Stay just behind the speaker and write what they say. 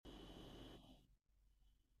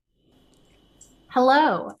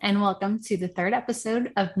Hello, and welcome to the third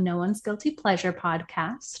episode of No One's Guilty Pleasure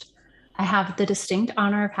podcast. I have the distinct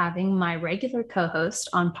honor of having my regular co host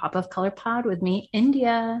on Pop of Color Pod with me,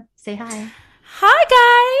 India. Say hi.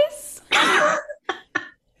 Hi, guys.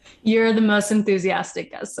 You're the most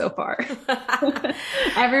enthusiastic guest so far.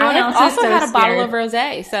 I Everyone have else is also so had a bottle scared. of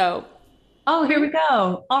rosé, so Oh, here we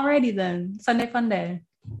go. Alrighty then. Sunday fun day.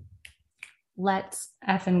 Let's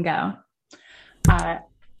effing go.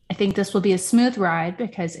 I think this will be a smooth ride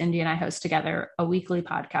because Indy and I host together a weekly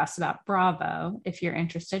podcast about Bravo. If you're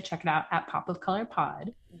interested, check it out at Pop of Color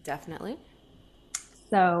Pod. definitely.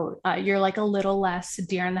 So you're like a little less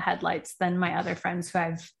deer in the headlights than my other friends who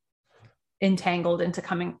I've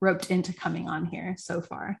roped into coming on here so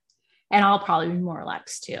far. And I'll probably be more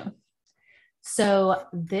relaxed too. So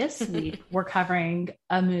this week we're covering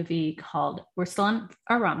a movie we're still in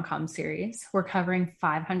a rom-com series. We're covering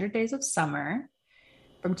 500 Days of Summer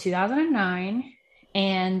from 2009.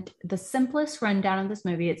 And the simplest rundown of this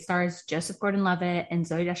movie, it stars Joseph Gordon-Levitt and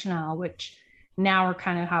Zooey Deschanel, which now are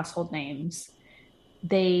kind of household names.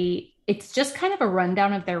 It's just kind of a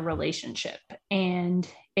rundown of their relationship, and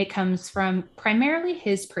it comes from primarily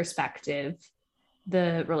his perspective,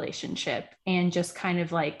 the relationship, and just kind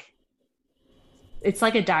of like it's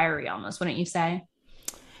like a diary almost, wouldn't you say?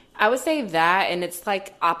 I would say that, and it's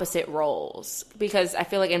like opposite roles because I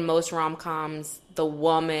feel like in most rom coms, the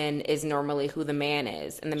woman is normally who the man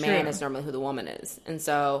is, and the man True. is normally who the woman is. And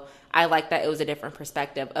so I like that it was a different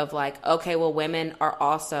perspective of like, okay, well, women are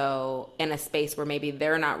also in a space where maybe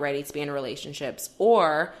they're not ready to be in relationships,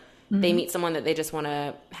 or they Mm-hmm. meet someone that they just want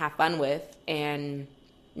to have fun with and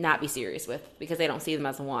not be serious with because they don't see them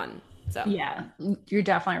as one. So Yeah, you're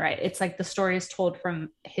definitely right. It's like the story is told from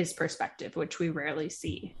his perspective, which we rarely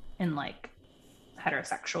see in like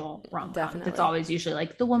heterosexual rom-coms. It's definitely. always usually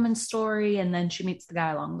like the woman's story and then she meets the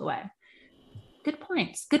guy along the way. Good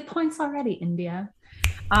points. Good points already, India.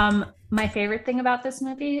 My favorite thing about this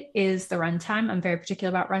movie is the runtime. I'm very particular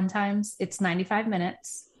about runtimes. It's 95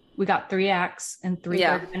 minutes. We got three acts and three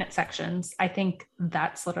Yeah. 30-minute sections. I think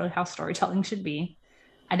that's literally how storytelling should be.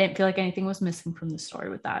 I didn't feel like anything was missing from the story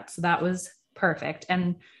with that. So that was perfect.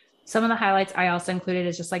 And some of the highlights I also included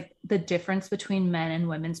is just like the difference between men and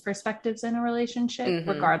women's perspectives in a relationship, Mm-hmm.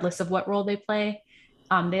 regardless of what role they play.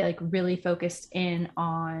 They like really focused in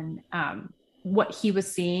on what he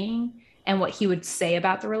was seeing and what he would say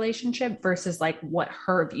about the relationship versus like what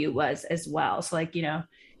her view was as well. So like,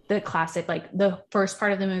 the classic, like the first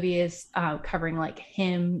part of the movie is covering like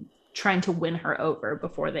him trying to win her over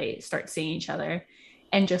before they start seeing each other,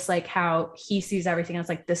 and just like how he sees everything as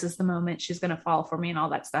like this is the moment she's going to fall for me and all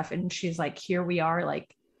that stuff, and she's like, here we are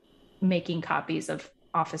like making copies of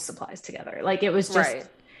office supplies together. Like it was just, Right.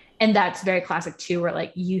 and that's very classic too, where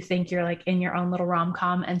like you think you're like in your own little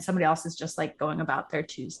rom-com and somebody else is just like going about their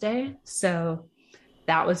Tuesday. So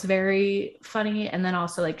that was very funny. And then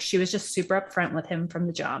also like she was just super upfront with him from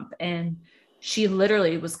the jump, and she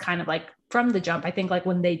literally was kind of like from the jump. I think like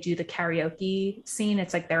when they do the karaoke scene,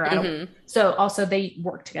 it's like they're at a, Mm-hmm. so also they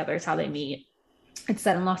work together is how they meet. It's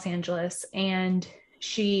set in Los Angeles, and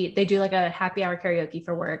they do like a happy hour karaoke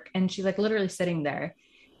for work, and she's like literally sitting there,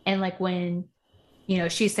 and like when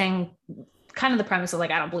she's saying kind of the premise of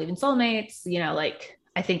like, I don't believe in soulmates, like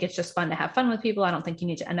I think it's just fun to have fun with people. I don't think you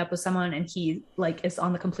need to end up with someone. And he like is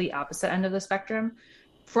on the complete opposite end of the spectrum.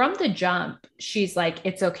 From the jump, she's like,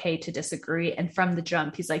 it's okay to disagree. And from the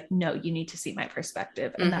jump, he's like, no, you need to see my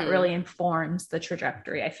perspective. And that Mm-hmm. really informs the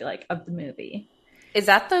trajectory, I feel like, of the movie. Is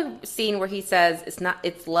that the scene where he says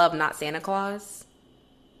it's love, not Santa Claus?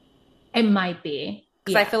 It might be.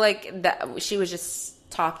 Because I Yeah. feel like that she was just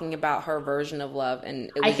talking about her version of love, and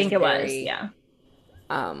it I was just think it was. very, Yeah.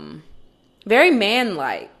 um, very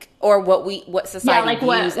man-like, or what Yeah. society Like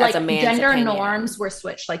what, views as like a man's gender opinion. norms were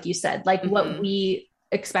switched, like you said, like what Mm-hmm. we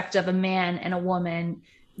expect of a man and a woman,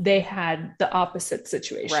 they had the opposite Right.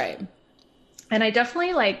 situation. And I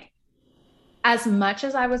definitely like, as much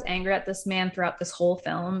as I was angry at this man throughout this whole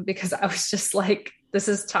film, because I was just like, this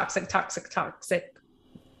is toxic, toxic, toxic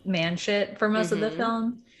man shit for most of the Mm-hmm.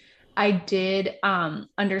 film. I did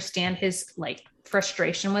understand his like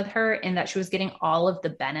frustration with her in that she was getting all of the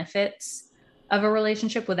benefits of a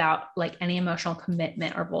relationship without like any emotional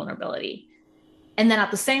commitment or vulnerability. And then at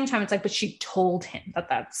the same time, it's like, but she told him that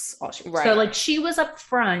that's all she was. So Right. like she was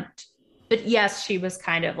upfront, but yes, she was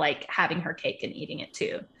kind of like having her cake and eating it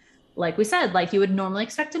too. Like we said, like you would normally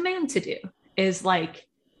expect a man to do, is like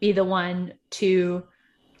be the one to,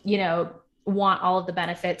 want all of the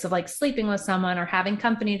benefits of like sleeping with someone or having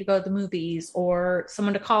company to go to the movies or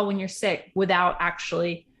someone to call when you're sick without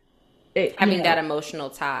actually Having that emotional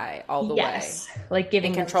tie all the way. Yes, like giving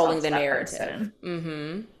and controlling themselves the that narrative.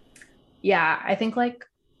 person. Yeah, I think like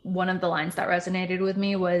one of the lines that resonated with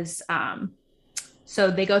me was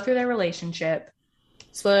so they go through their relationship.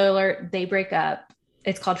 Spoiler alert, they break up.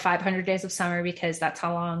 It's called 500 Days of Summer because that's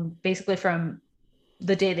how long, basically from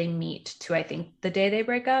the day they meet to I think the day they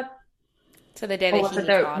break up. To the day Or that was he it meets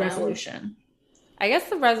the Autumn. resolution? I guess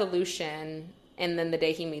the resolution and then the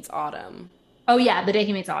day he meets Autumn. Oh yeah, the day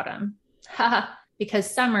he meets Autumn. Because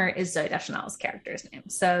Summer is Zoe Deschanel's character's name.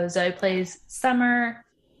 So Zoe plays Summer,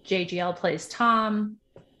 JGL plays Tom.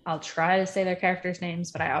 I'll try to say their characters'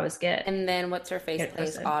 names, but I always get And then what's her face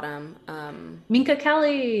plays twisted. Autumn? Minka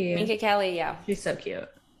Kelly. Minka Kelly, yeah. She's so cute.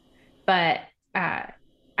 But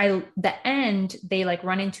the end, they like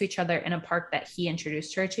run into each other in a park that he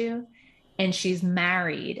introduced her to. And she's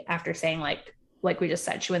married after saying like we just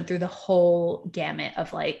said, she went through the whole gamut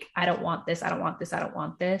of like, I don't want this, I don't want this, I don't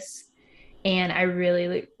want this. And I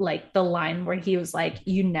really like the line where he was like,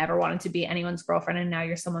 you never wanted to be anyone's girlfriend and now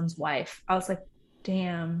you're someone's wife. I was like,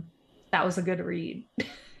 damn, that was a good read.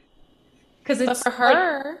 Because it's but for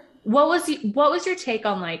her, like, what was your take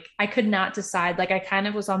on like, I could not decide. Like I kind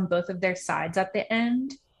of was on both of their sides at the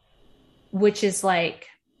end, which is like,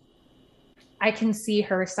 I can see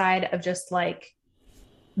her side of just like,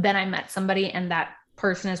 then I met somebody and that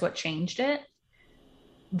person is what changed it,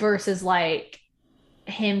 versus like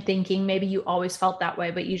him thinking maybe you always felt that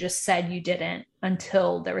way, but you just said you didn't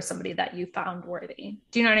until there was somebody that you found worthy.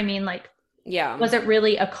 Do you know what I mean? Like, yeah. Was it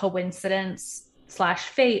really a coincidence /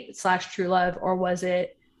 fate / true love, or was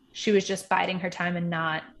it she was just biding her time and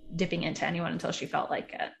not dipping into anyone until she felt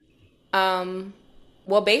like it?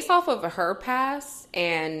 Well, based off of her past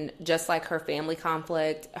and just like her family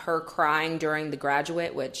conflict, her crying during The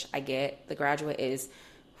Graduate, which I get, The Graduate is,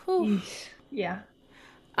 whew. Yeah.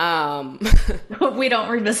 We don't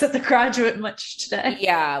revisit The Graduate much today.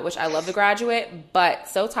 Yeah, which I love The Graduate, but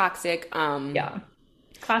so toxic. Yeah.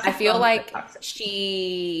 Classic I feel like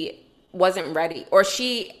she wasn't ready, or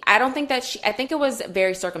I don't think that I think it was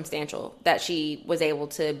very circumstantial that she was able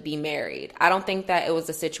to be married. I don't think that it was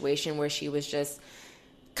a situation where she was just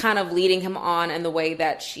kind of leading him on in the way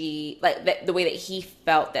that the way that he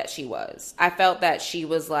felt that she was. I felt that she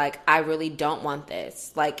was like, I really don't want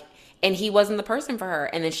this. Like, and he wasn't the person for her.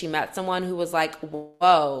 And then she met someone who was like,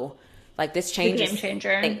 whoa, like this changes. Game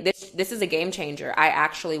changer. Like, this is a game changer. I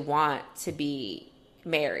actually want to be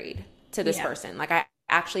married to this person. Like, I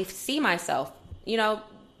actually see myself,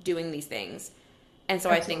 doing these things. And so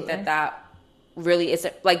Absolutely. I think that really is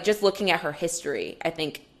like, just looking at her history, I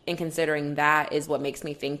think, and considering that is what makes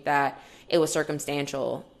me think that it was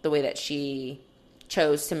circumstantial the way that she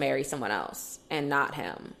chose to marry someone else and not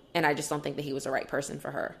him. And I just don't think that he was the right person for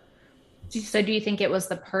her. So do you think it was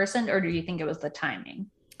the person, or do you think it was the timing?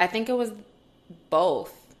 I think it was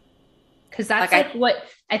both. Because that's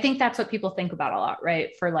I think that's what people think about a lot,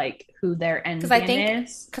 right? For like who their end game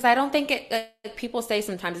is. Because I don't think people say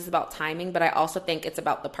sometimes it's about timing, but I also think it's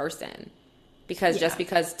about the person. Because just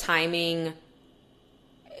because timing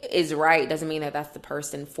is right doesn't mean that that's the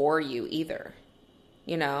person for you either.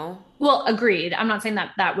 Well, agreed. I'm not saying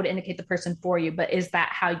that would indicate the person for you, but is that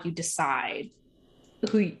how you decide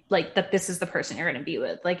who, like, that this is the person you're going to be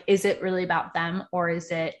with? Like, is it really about them, or is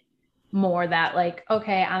it more that like,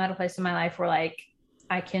 okay, I'm at a place in my life where like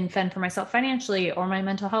I can fend for myself financially, or my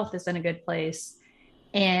mental health is in a good place,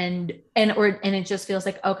 and it just feels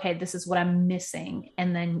like, okay, this is what I'm missing.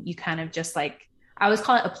 And then you kind of just like, I always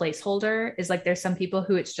call it a placeholder. Is like, there's some people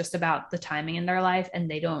who it's just about the timing in their life,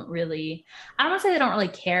 and they don't really, I don't want to say they don't really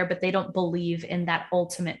care, but they don't believe in that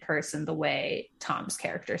ultimate person the way Tom's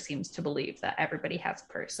character seems to believe that everybody has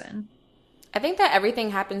a person. I think that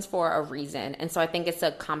everything happens for a reason. And so I think it's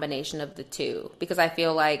a combination of the two, because I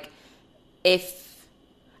feel like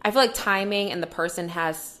timing and the person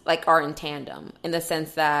are in tandem, in the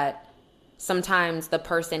sense that sometimes the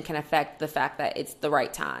person can affect the fact that it's the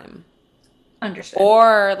right time. Understood.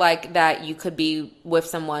 Or like that you could be with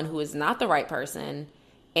someone who is not the right person,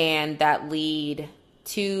 and that lead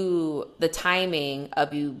to the timing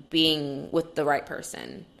of you being with the right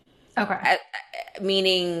person. Okay.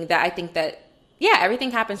 Meaning that I think that,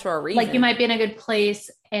 everything happens for a reason. Like, you might be in a good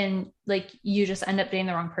place and like you just end up dating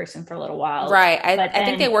the wrong person for a little while. Right. I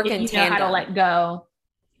think they work in tandem. You know how to let go.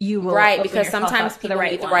 You will. Right. Because sometimes people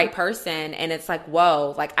meet the right person and it's like,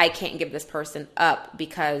 whoa, like I can't give this person up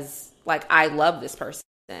because like I love this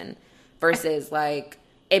person, versus like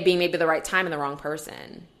it being maybe the right time and the wrong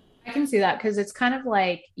person. I can see that, because it's kind of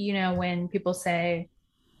like, when people say,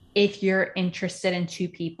 if you're interested in two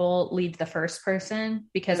people, leave the first person,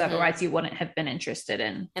 because otherwise you wouldn't have been interested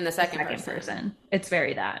in the second person. It's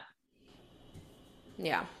very that.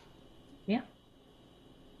 Yeah. Yeah.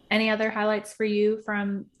 Any other highlights for you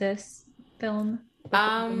from this film before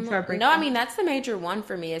we get into our No, I breakdown? mean that's the major one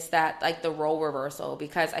for me is that like the role reversal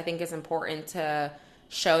because I think it's important to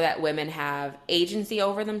show that women have agency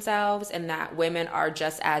over themselves and that women are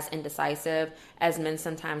just as indecisive as men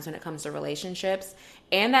sometimes when it comes to relationships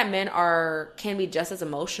and that men are can be just as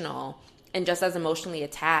emotional and just as emotionally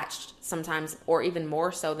attached sometimes or even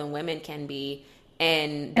more so than women can be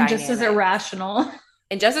in And just as dynamic irrational.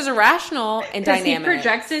 and just as irrational and Because he dynamic.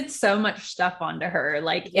 projected so much stuff onto her.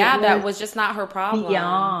 Like it Yeah, that was was just not her problem.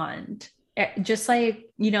 beyond. Just like,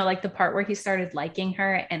 like the part where he started liking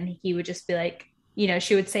her and he would just be like,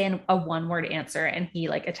 she would say a one word answer and he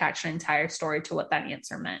like attached an entire story to what that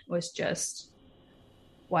answer meant was just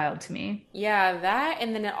wild to me. Yeah, that,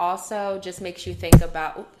 and then it also just makes you think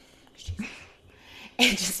about,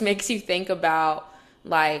 it just makes you think about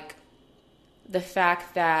like the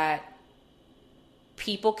fact that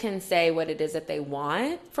people can say what it is that they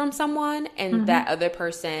want from someone and that Mm-hmm. other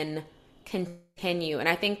person continue. And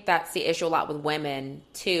I think that's the issue a lot with women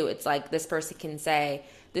too. It's like this person can say,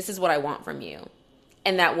 this is what I want from you.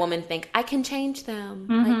 And that woman think, I can change them.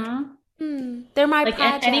 Like, Mm-hmm. they're my Like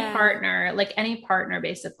project. any partner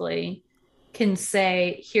basically can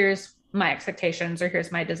say, here's my expectations or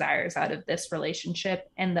here's my desires out of this relationship.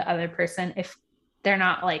 And the other person, if they're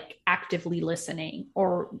not like actively listening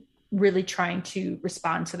or really trying to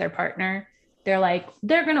respond to their partner, they're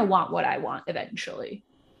going to want what I want eventually.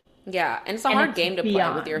 Yeah, and it's a And hard it's game to play with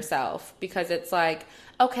beyond. yourself because it's like,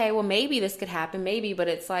 okay, well, maybe this could happen, maybe, but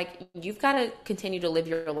it's like you've got to continue to live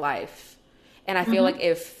your life. And I feel like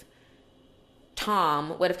Mm-hmm. if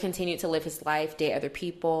Tom would have continued to live his life, date other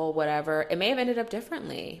people, whatever, it may have ended up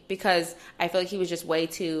differently because I feel like he was just way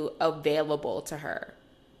too available to her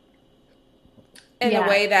in a Yeah.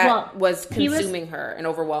 way that Well, was he was consuming her and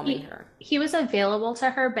overwhelming he her. he was available to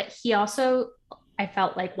her, but he also I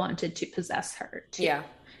felt like wanted to possess her too. Yeah.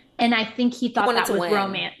 And I think he He thought wanted that to was win.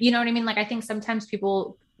 romance. You know what I mean? Like I think sometimes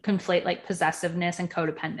people conflate like possessiveness and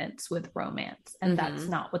codependence with romance, and that's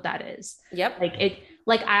Mm-hmm. not what that is. Yep.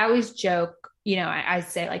 Like I always joke, I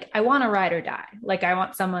say like I want to ride or die. Like I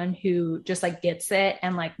want someone who just like gets it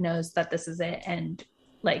and like knows that this is it and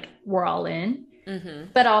like we're all in.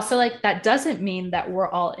 Mm-hmm. But also like that doesn't mean that we're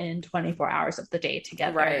all in 24 hours of the day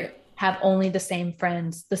together, Right. have only the same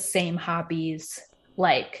friends, the same hobbies,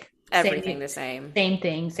 like Everything same the same. same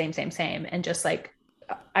thing, same, and just like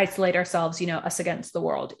isolate ourselves, us against the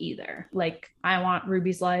world either. Like I want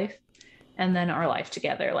Ruby's life and then our life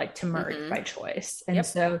together, like to merge Mm-hmm. by choice. And Yep.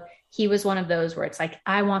 so he was one of those where it's like,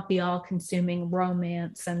 I want the all consuming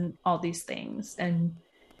romance and all these things. And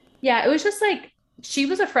yeah, it was just like she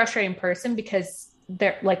was a frustrating person because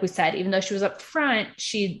there, like we said, even though she was up front,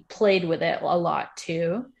 she played with it a lot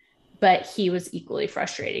too. But he was equally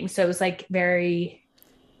frustrating. So it was like very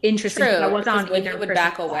interesting because I True, wasn't because on when he either would person's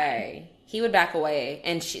back side. away, he would back away,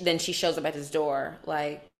 and then she shows up at his door.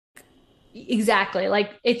 Like, Exactly.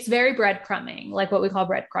 Like it's very breadcrumbing, like what we call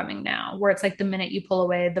breadcrumbing now, where it's like the minute you pull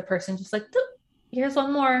away, the person just like, here's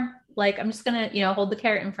one more. Like I'm just gonna, hold the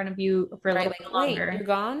carrot in front of you for a right? little Like, bit wait, you're longer.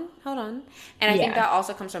 gone? Hold on. And I think Yeah, that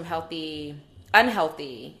also comes from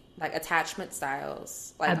unhealthy, like attachment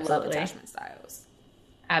styles, like love absolutely. attachment styles.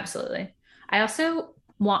 Absolutely. I also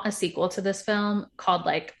want a sequel to this film called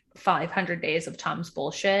like 500 Days of Tom's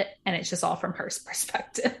Bullshit. And it's just all from her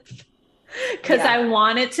perspective. Because Yeah. I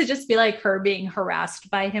want it to just be like her being harassed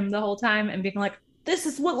by him the whole time and being like, this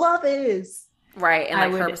is what love is. Right. And I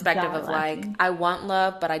like her would perspective die of like, laughing. I want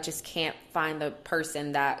love, but I just can't find the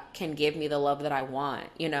person that can give me the love that I want,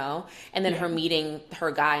 you know? And then Yeah. her meeting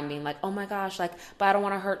her guy and being like, oh my gosh, like, but I don't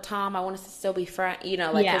want to hurt Tom. I want us to still be friends, you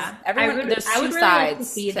know, like, because Yeah. everyone, there's I two would really like to sides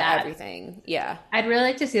see to that. everything. Yeah. I'd really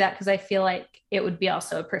like to see that because I feel like it would be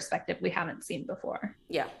also a perspective we haven't seen before.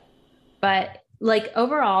 Yeah. But like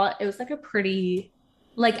overall, it was like a pretty,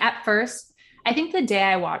 like at first, I think the day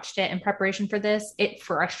I watched it in preparation for this, it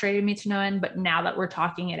frustrated me to no end. But now that we're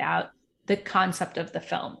talking it out, the concept of the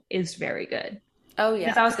film is very good. Oh,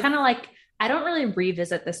 Because yeah. I was kind of like, I don't really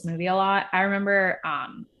revisit this movie a lot. I remember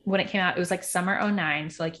when it came out, it was like summer '09.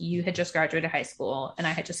 So like you had just graduated high school and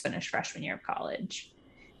I had just finished freshman year of college.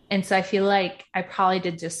 And so I feel like I probably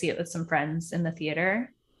did just see it with some friends in the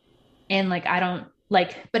theater. And like, I don't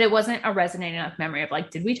like, but it wasn't a resonating enough memory of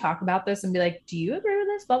like, did we talk about this and be like, do you agree with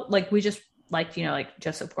this? But like, we just like, like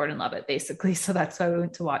just support and love it basically. So that's why we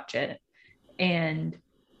went to watch it. And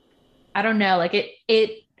I don't know, like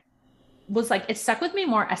it was like, it stuck with me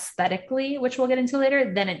more aesthetically, which we'll get into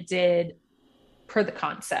later than it did per the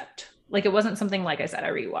concept. Like it wasn't something, like I said, I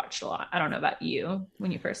rewatched a lot. I don't know about you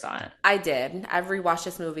when you first saw it. I did. I've rewatched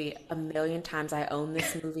this movie a million times. I own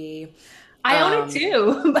this movie. I own it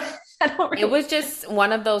too, but I don't It really. was just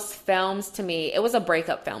one of those films to me. It was a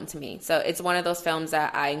breakup film to me. So it's one of those films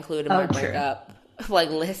that I include in my Oh, true. breakup like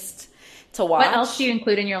list to What else do watch. you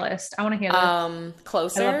include in your list? I want to hear this. I love.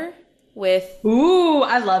 Closer with Ooh,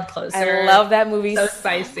 I love I Closer. love that movie So so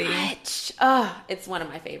spicy. much. It's one of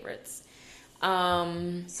my favorites.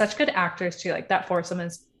 Um, Such good actors too. Like that foursome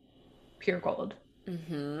is pure gold.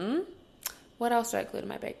 hmm What else do I include in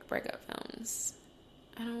my breakup films?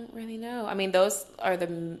 I don't really know. I mean, those are the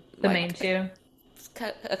The main two.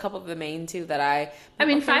 a couple of the main two that I'm I like,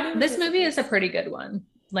 mean, okay, five. maybe This this is movie is a this. pretty good one.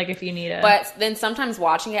 Like if you need a. But then sometimes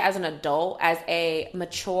watching it as an adult, as a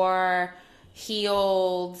mature,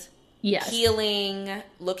 healed, Yes. healing,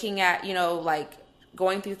 looking at, like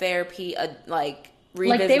going through therapy, like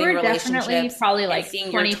Like they revisiting were definitely relationships probably and like seeing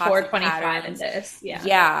your 24, toxic 25 in patterns. this. Yeah.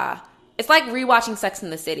 Yeah. It's like rewatching Sex in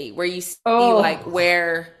the City where you see like Oh,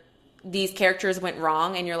 where these characters went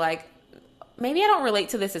wrong and you're like, maybe I don't relate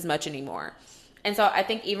to this as much anymore. And so I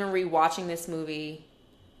think even um,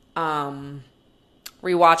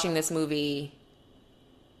 rewatching this movie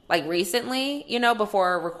like recently,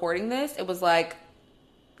 before recording this, it was like,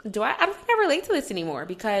 I don't think I relate to this anymore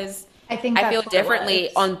because I think I feel that's what it differently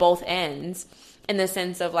was. on both ends in the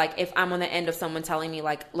sense of like, if I'm on the end of someone telling me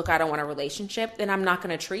like, look, I don't want a relationship, then I'm not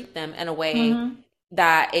going to treat them in a way Hmm.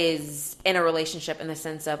 that is in a relationship in the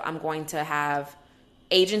sense of I'm going to have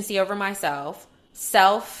agency over myself,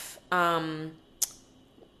 self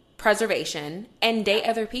preservation, and date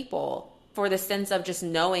other people for the sense of just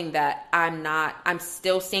knowing that I'm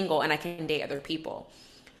still single and I can date other people.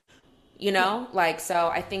 Like, so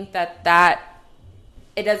I think that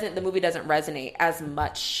the movie doesn't resonate as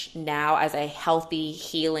much now as a healthy,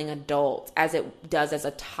 healing adult as it does as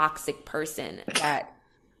a toxic person that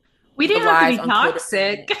We didn't have to relies be on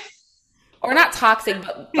codependent, toxic. or not toxic,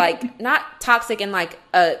 but like not toxic in like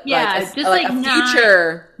Yeah, just like like a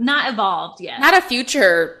future, not evolved yet. not a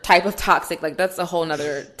future type of toxic. Like that's a whole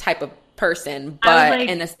nother type of person, I was but like,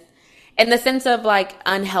 in the sense of like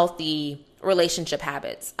unhealthy relationship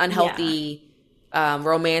habits, yeah. unhealthy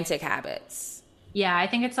romantic habits. Yeah, I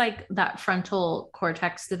think it's like that frontal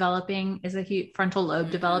cortex developing is a huge frontal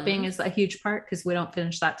lobe developing Hmm. is a huge part because we don't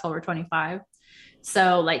finish that till we're 25.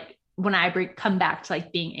 So like when I come back to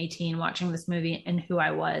like being 18, watching this movie and who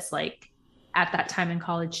I was like at that time in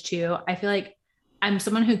college too, I feel like I'm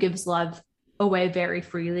someone who gives love away very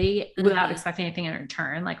freely without Hmm. expecting anything in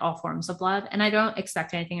return, like all forms of love. And I don't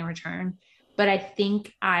expect anything in return, but I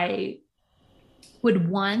think I would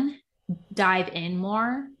one dive in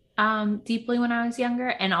more deeply when I was younger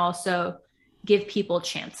and also give people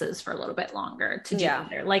chances for a little bit longer to do Yeah.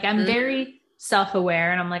 better. Like I'm Hmm. very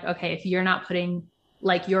self-aware and I'm like, okay, if you're not putting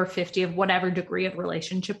like your 50 of whatever degree of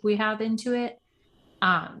relationship we have into it,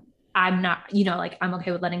 um, I'm not, like I'm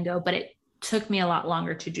okay with letting go, but it took me a lot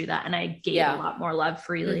longer to do that. And I gave a Yeah. lot more love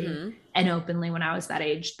freely Hmm. and openly when I was that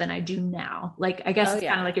age than I do now. Like, I guess Oh it's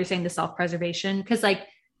kind of yeah. like you're saying the self-preservation, because like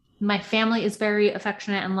my family is very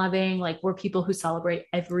affectionate and loving. Like we're people who celebrate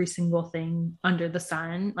every single thing under the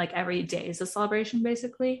sun. Like every day is a celebration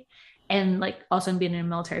basically. And like also being in a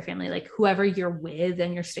military family, like whoever you're with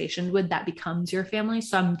and you're stationed with, that becomes your family.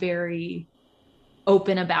 So I'm very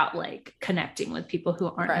open about like connecting with people who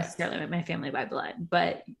aren't Right. necessarily like my family by blood,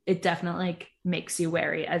 but it definitely like makes you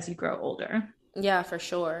wary as you grow older. Yeah, for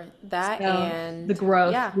sure. That So the and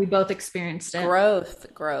growth, yeah, we both experienced it.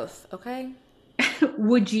 growth. Okay.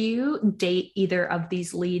 Would you date either of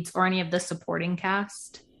these leads or any of the supporting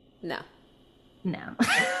cast? No. No,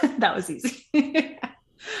 that was easy.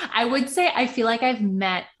 I would say I feel like I've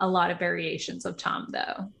met a lot of variations of Tom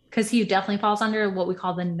though, because he definitely falls under what we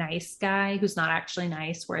call the nice guy who's not actually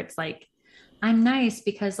nice, where it's like, I'm nice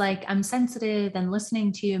because like I'm sensitive and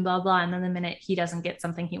listening to you and blah blah. And then the minute he doesn't get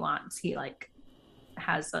something he wants, he like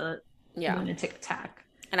has a Yeah. lunatic attack.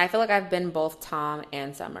 And I feel like I've been both Tom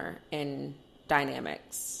and Summer in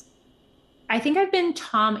dynamics. I think I've been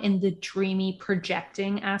Tom in the dreamy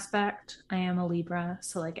projecting aspect. I am a Libra,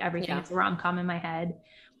 so like everything Yeah. is a rom-com in my head.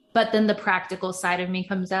 But then the practical side of me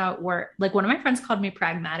comes out where like one of my friends called me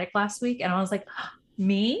pragmatic last week and I was like,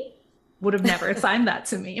 me would have never assigned that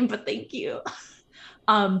to me, but thank you.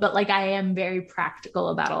 But like I am very practical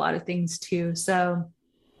about a lot of things too. So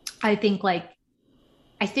I think like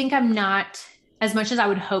I think I'm not, as much as I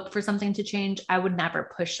would hope for something to change, I would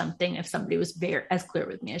never push something if somebody was very as clear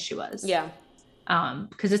with me as she was. Yeah.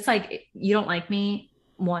 Because it's like you don't like me,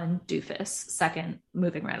 one, doofus, second,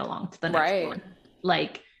 moving right along to the next Right. one.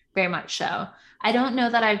 Like very much so. I don't know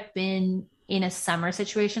that I've been in a summer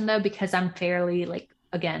situation though, because I'm fairly like,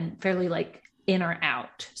 again, fairly like in or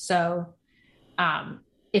out. So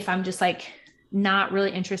if I'm just like not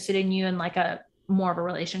really interested in you in like a more of a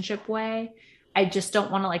relationship way, I just don't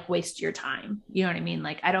want to like waste your time. You know what I mean?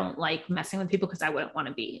 Like I don't like messing with people because I wouldn't want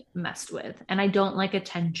to be messed with. And I don't like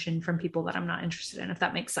attention from people that I'm not interested in, if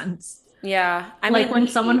that makes sense. Yeah. I Like mean, when me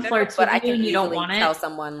someone either, flirts but with I you can and you don't easily want tell it.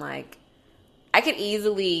 someone like, I could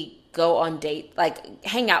easily go on date, like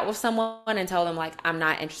hang out with someone and tell them like, I'm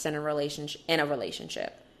not interested in a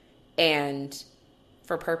relationship. And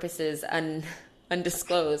for purposes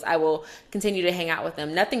undisclosed, I will continue to hang out with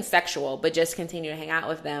them. Nothing sexual, but just continue to hang out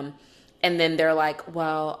with them. And then they're like,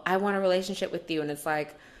 well, I want a relationship with you. And it's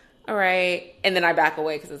like, all right. And then I back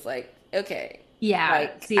away because it's like, okay. Yeah.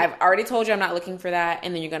 Like, See, I've already told you I'm not looking for that.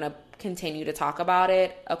 And then you're going to continue to talk about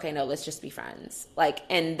it. Okay, no, let's just be friends. Like,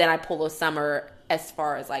 and then I pull a Summer as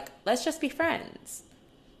far as like, let's just be friends.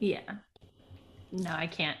 yeah. No, I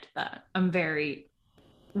can't do that. I'm very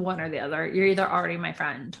one or the other. You're either already my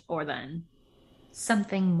friend or then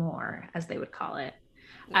something more, as they would call it.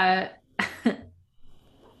 Uh,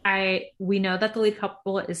 we know that the lead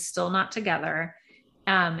couple is still not together.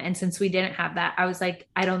 And since we didn't have that, I was like,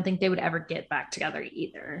 I don't think they would ever get back together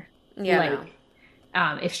either. Yeah. Like,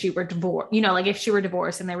 No. If she were divorced, like if she were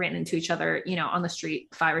divorced and they ran into each other, on the street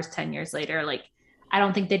 5 or 10 years later, like, I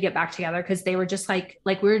don't think they'd get back together because they were just like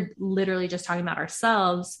we're literally just talking about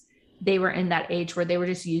ourselves. They were in that age where they were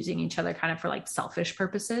just using each other kind of for like selfish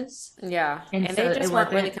purposes. Yeah. And And so they it just weren't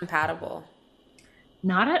wasn't, really compatible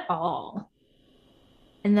not at all.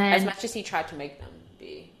 And then, as much as he tried to make them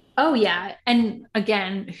be. oh yeah. And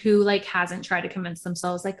again, who like hasn't tried to convince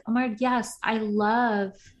themselves like, oh my God, yes, I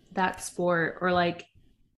love that sport. Or like,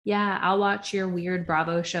 yeah, I'll watch your weird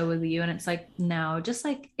Bravo show with you. And it's like, no, just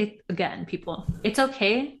like it again, people, it's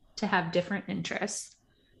okay to have different interests.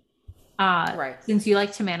 Right. Since you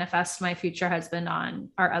like to manifest my future husband on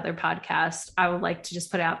our other podcast, I would like to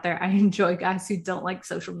just put it out there. I enjoy guys who don't like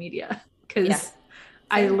social media because Yeah.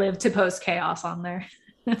 I live to post chaos on there.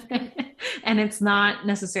 And it's not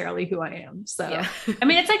necessarily who I am. So, Yeah. I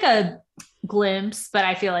mean, it's like a glimpse, but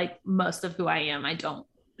I feel like most of who I am, I don't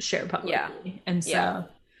share publicly. Yeah. And so, Yeah.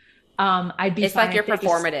 I'd be It's fine like you're if they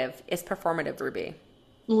just- performative. It's performative, Ruby.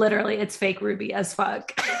 literally, it's fake Ruby as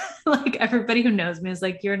fuck. Like everybody who knows me is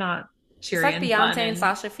like, you're not It's cheery like and Beyonce fun and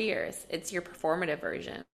Sasha Fierce. It's your performative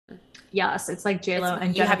version. Yes, it's like J-Lo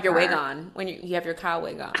and you have your wig Jennifer. on when you have your cow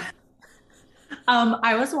wig on.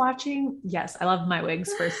 I was watching, yes, I love my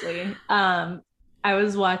wigs, firstly. I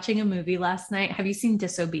was watching a movie last night. Have you seen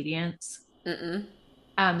Disobedience? Mm-mm.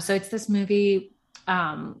 So it's this movie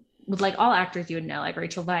with like all actors you would know, like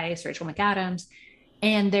Rachel Weisz, Rachel McAdams,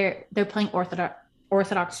 and they're playing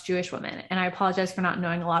Orthodox Jewish women. And I apologize for not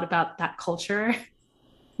knowing a lot about that culture,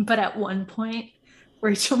 but at one point,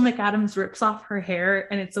 Rachel McAdams rips off her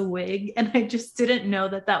hair and it's a wig, and I just didn't know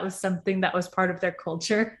that that was something that was part of their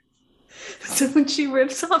culture. So when she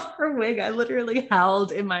rips off her wig, I literally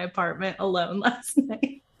howled in my apartment alone last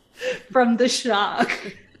night from the shock.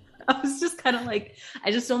 I was just kind of like,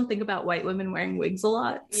 I just don't think about white women wearing wigs a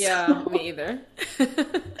lot. Yeah, So me either.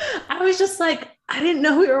 I was just like, I didn't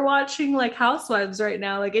know we were watching like Housewives right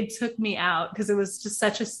now. Like it took me out because it was just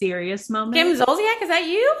such a serious moment. Kim Zolciak, is that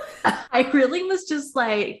you? I really was just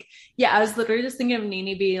like, yeah, I was literally just thinking of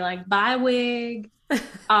Nene being like, bye wig.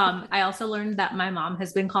 I also learned that my mom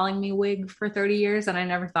has been calling me wig for 30 years and I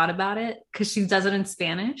never thought about it because she does it in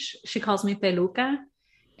Spanish. She calls me peluca.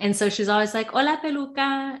 And so she's always like, hola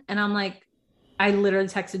peluca. And I'm like, I literally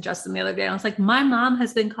texted Justin the other day. And I was like, my mom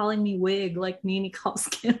has been calling me wig like Nene calls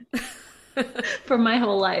Kim for my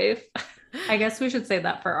whole life. I guess we should say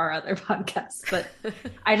that for our other podcast, but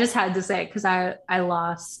I just had to say it because I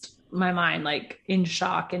lost my mind like in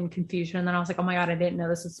shock and confusion. And then I was like, oh my God, I didn't know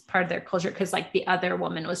this was part of their culture. Cause like the other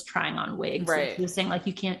woman was trying on wigs. Right. And she was saying like,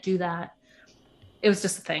 you can't do that. It was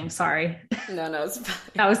just a thing. Sorry. No, it's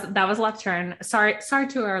fine. That was left turn. Sorry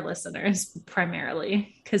to our listeners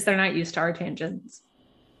primarily, because they're not used to our tangents.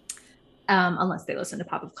 Unless they listen to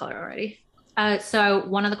Pop of Color already. So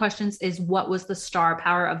one of the questions is, what was the star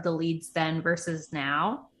power of the leads then versus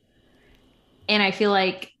now? And I feel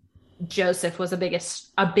like Joseph was a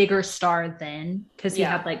bigger star then because he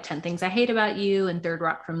had like 10 Things I Hate About You and Third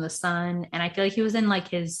Rock from the Sun. And I feel like he was in like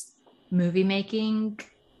his movie making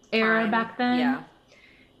era back then. Yeah.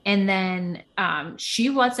 And then she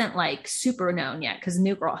wasn't like super known yet because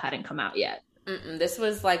New Girl hadn't come out yet. This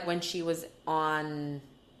was like when she was on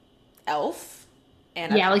Elf.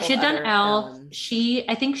 And yeah, like she had done Elf. films.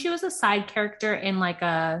 I think she was a side character in like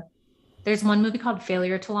a There's one movie called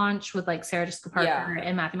Failure to Launch with like Sarah Jessica Yeah. Parker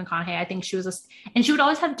and Matthew McConaughey. I think she was and she would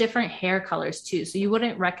always have different hair colors too. So you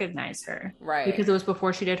wouldn't recognize her Right. because it was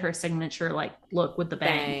before she did her signature like look with the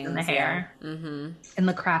bangs and the Bangs. Yeah. hair Mm-hmm. and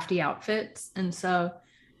the crafty outfits. And so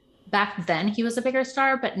back then he was a bigger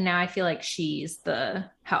star, but now I feel like she's the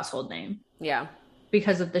household name Yeah.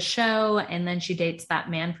 because of the show. And then she dates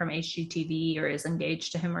that man from HGTV or is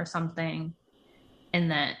engaged to him or something.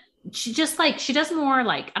 And then she just like, she does more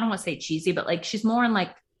like, I don't want to say cheesy, but like she's more in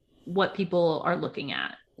like what people are looking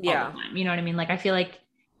at all Yeah. the time. You know what I mean? Like I feel like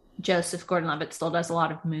Joseph Gordon-Levitt still does a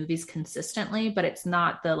lot of movies consistently, but it's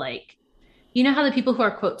not the like, you know how the people who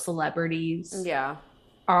are quote celebrities Yeah.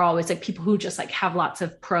 are always like people who just like have lots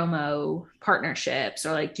of promo partnerships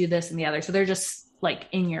or like do this and the other. So they're just like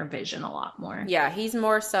in your vision a lot more. Yeah. He's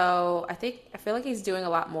more so, I feel like he's doing a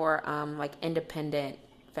lot more like independent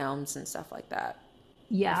films and stuff like that.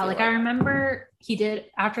 Yeah, like I remember he did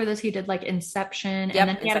after this, he did like Inception, and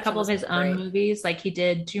then he had a couple of his own movies. Like he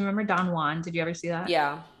did, do you remember Don Juan? Did you ever see that?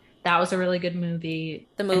 Yeah. That was a really good movie.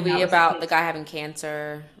 The movie about the guy having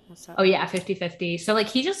cancer. Oh yeah, 50-50. So like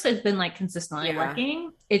he just has been like consistently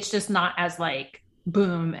working. It's just not as like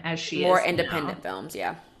boom as she more is independent films,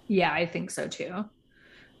 yeah. Yeah, I think so too.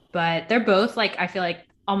 But they're both like I feel like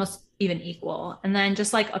almost even equal. And then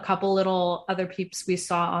just like a couple little other peeps we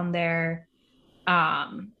saw on there.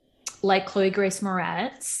 Like Chloe Grace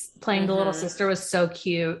Moretz playing the little sister was so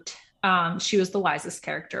cute. She was the wisest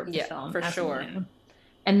character of the film for sure.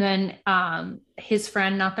 And then his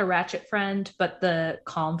friend, not the ratchet friend, but the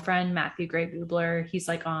calm friend, Matthew Gray Gubler, he's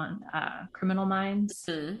like on Criminal Minds.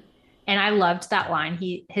 And I loved that line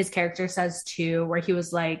his character says too, where he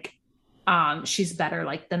was like, she's better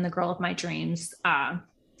like than the girl of my dreams.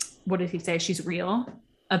 What did he say? She's real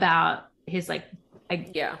about his like I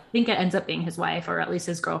think it ends up being his wife or at least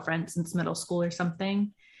his girlfriend since middle school or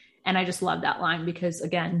something. And I just love that line because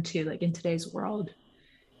again, too, like in today's world,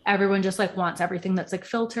 everyone just like wants everything that's like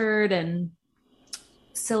filtered and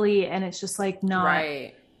silly. And it's just like not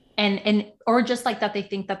right. And or just like that they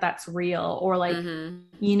think that that's real or like,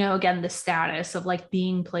 you know, again, the status of like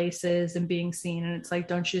being places and being seen. And it's like,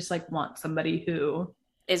 don't you just like want somebody who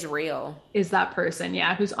is real, is that person?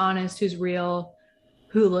 Yeah. Who's honest, who's real,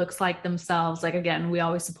 who looks like themselves. Like, again, we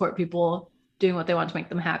always support people doing what they want to make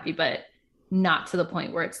them happy, but not to the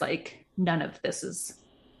point where it's like, none of this is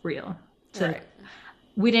real. Right.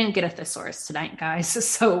 We didn't get a thesaurus tonight, guys.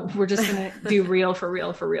 So we're just going to do real for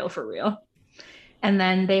real, for real, for real. And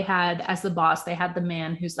then they had, as the boss, they had the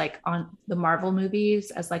man who's like on the Marvel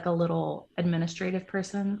movies as like a little administrative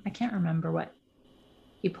person. I can't remember what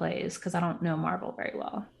he plays because I don't know Marvel very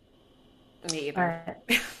well. Me either.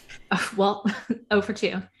 Well, 0 for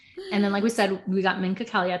 2. And then, like we said, we got Minka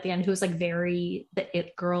Kelly at the end, who was like very the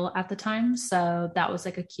it girl at the time. So that was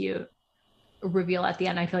like a cute reveal at the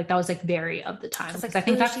end. I feel like that was like very of the time. Because I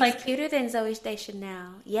think that's like cuter than Zoe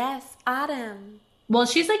Deschanel. Yes, Autumn. Well,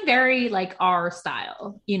 she's like very like our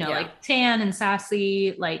style, you know, like tan and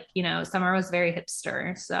sassy. Like, you know, Summer was very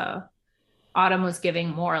hipster. So Autumn was giving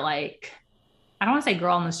more like, I don't want to say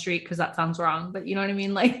girl on the street because that sounds wrong, but you know what I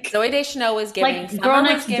mean? Like Zoe Deschanel was giving like girl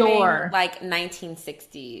next door, like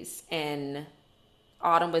 1960s, and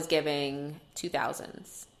Autumn was giving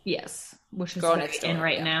 2000s. Yes, which is girl next door in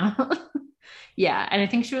right now. Yeah, and I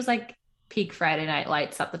think she was like peak Friday Night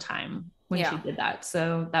Lights at the time when she did that,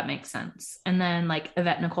 so that makes sense. And then like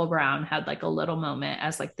Yvette Nicole Brown had like a little moment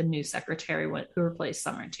as like the new secretary who replaced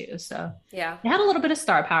Summer too. So yeah, they had a little bit of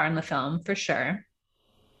star power in the film for sure.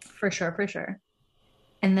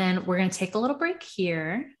 And then we're going to take a little break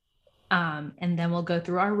here. And then we'll go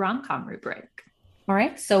through our rom-com rubric. All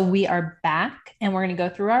right. So we are back and we're going to go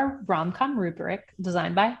through our rom-com rubric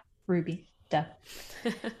designed by Ruby. Duh.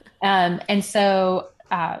 And so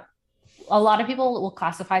a lot of people will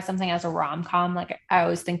classify something as a rom-com. Like I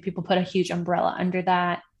always think people put a huge umbrella under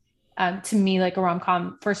that. To me, like a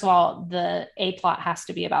rom-com, first of all, the A plot has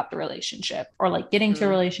to be about the relationship or like getting to a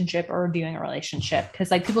relationship or reviewing a relationship.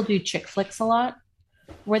 Cause like people do chick flicks a lot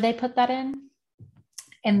where they put that in.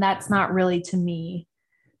 And that's not really to me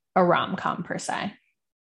a rom-com per se.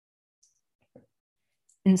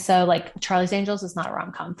 And so like Charlie's Angels is not a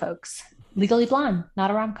rom-com, folks. Legally Blonde,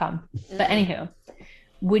 not a rom-com. But anywho,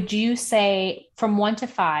 would you say from 1 to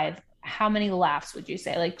 5, how many laughs would you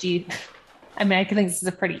say? Like, I mean, I think this is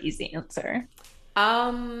a pretty easy answer.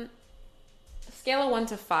 Scale of 1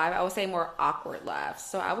 to 5, I would say more awkward laughs.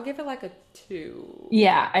 So I would give it like a 2.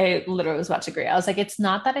 Yeah, I literally was about to agree. I was like, it's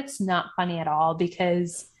not that it's not funny at all,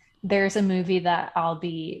 because there's a movie that I'll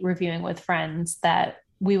be reviewing with friends that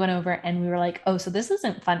we went over and we were like, oh, so this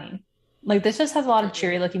isn't funny. Like this just has a lot of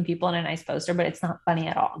cheery looking people and a nice poster, but it's not funny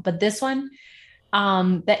at all. But this one,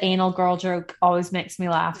 the anal girl joke always makes me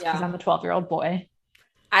laugh because Yeah. I'm a 12-year-old boy.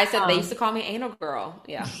 I said they used to Um, call me anal girl.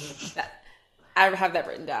 Yeah. That, I have that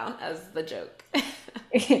written down as the joke.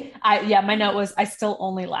 yeah, my note was I still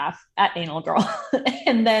only laugh at anal girl.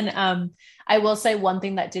 And then I will say one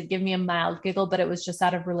thing that did give me a mild giggle, but it was just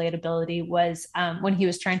out of relatability was when he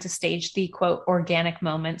was trying to stage the quote organic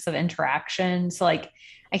moments of interaction. So like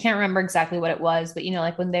I can't remember exactly what it was, but you know,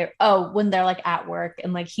 like when they're like at work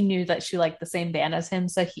and like he knew that she liked the same band as him.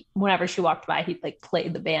 So whenever she walked by, he like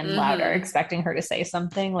played the band louder, Mm-hmm. expecting her to say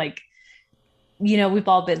something. Like, you know, we've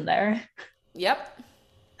all been there. Yep.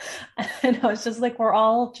 And I was just like, we're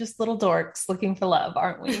all just little dorks looking for love,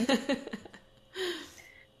 aren't we?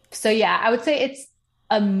 So yeah, I would say it's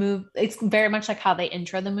a move. It's very much like how they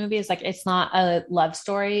intro the movie. It's like it's not a love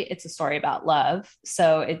story; it's a story about love.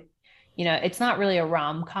 So it's not really a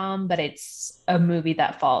rom-com, but it's a movie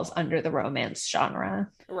that falls under the romance genre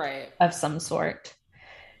Right. of some sort.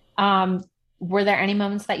 Um, were there any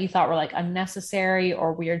moments that you thought were like unnecessary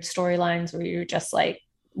or weird storylines where you were just like,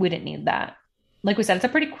 we didn't need that? Like we said, it's a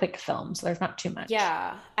pretty quick film, so there's not too much.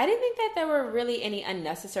 Yeah. I didn't think that there were really any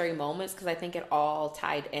unnecessary moments because I think it all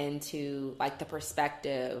tied into like the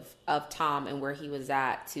perspective of Tom and where he was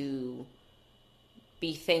at to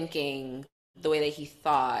be thinking the way that he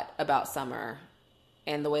thought about Summer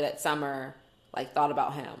and the way that Summer like thought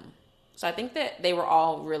about him. So I think that they were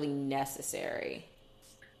all really necessary.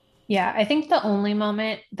 Yeah, I think the only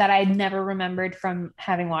moment that I never remembered from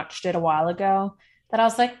having watched it a while ago that I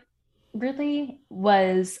was like, really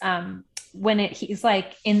was when he's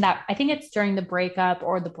like in that, I think it's during the breakup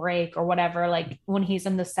or the break or whatever, like when he's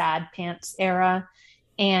in the sad pants era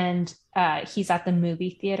and he's at the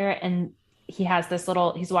movie theater and he's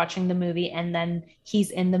watching the movie and then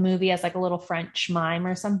he's in the movie as like a little French mime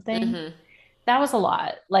or something. Mm-hmm. That was a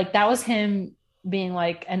lot. Like that was him being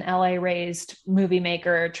like an LA raised movie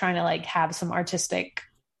maker trying to like have some artistic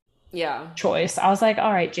Yeah. choice. I was like,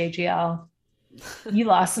 all right, JGL, you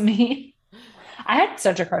lost me. I had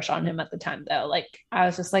such a crush on him at the time though. Like I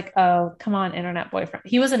was just like, oh, come on, internet boyfriend.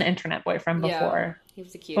 He was an internet boyfriend Yeah. before He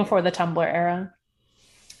was a cutie. before the Tumblr era.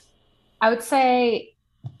 I would say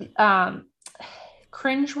um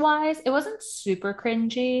cringe wise, it wasn't super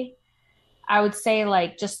cringy. I would say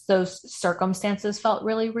like just those circumstances felt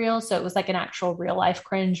really real. So it was like an actual real life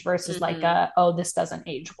cringe versus like Mm-hmm. oh, this doesn't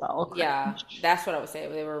age well Yeah, cringe. that's what I would say.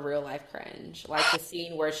 They were real life cringe. Like the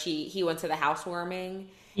scene where he went to the housewarming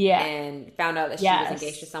Yeah. and found out that she was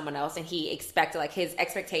engaged to Yes. someone else, and he expected like his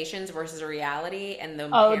expectations versus reality, and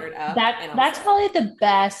them Oh, paired up. that And I was that's like, probably the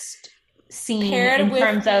best scene paired in with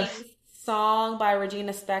terms the of song by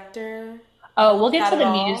Regina Spektor. oh, we'll get Got to it the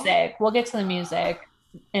all. music. We'll get to the music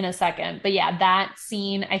in a second. But yeah, that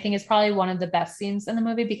scene I think is probably one of the best scenes in the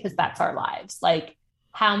movie because that's our lives. Like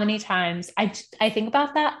how many times I think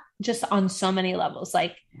about that just on so many levels.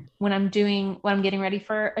 Like when I'm getting ready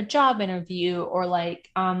for a job interview or like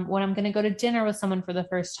when I'm going to go to dinner with someone for the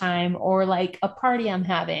first time or like a party I'm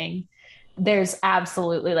having. There's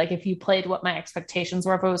absolutely like if you played what my expectations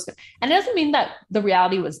were, if it was, and it doesn't mean that the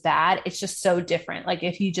reality was bad. It's just so different. Like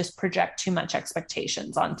if you just project too much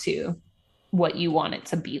expectations onto what you want it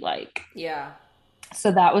to be like. Yeah.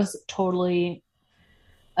 So that was totally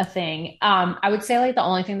a thing. I would say like the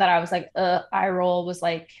only thing that I was like, eye roll was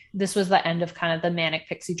like this was the end of kind of the manic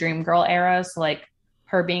pixie dream girl era. So like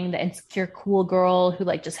her being the insecure cool girl who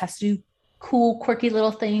like just has to do cool, quirky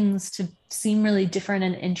little things to seem really different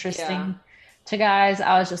and Yeah. interesting to guys.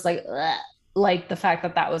 I was just like, ugh. Like the fact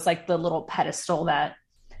that that was like the little pedestal that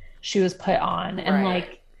she was put on, and Right.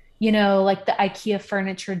 like like the IKEA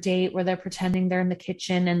furniture date where they're pretending they're in the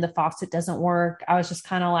kitchen and the faucet doesn't work. I was just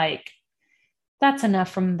kind of like, that's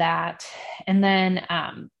enough from that. And then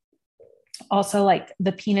also like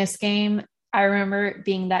the penis game. I remember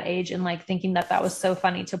being that age and like thinking that that was so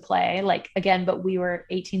funny to play. Like again, but we were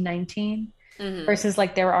 18, 19 Mm-hmm. versus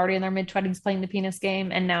like they were already in their mid 20s playing the penis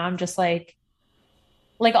game. And now I'm just like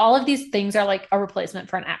all of these things are like a replacement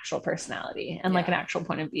for an actual personality and like Yeah. an actual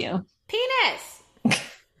point of view. Penis.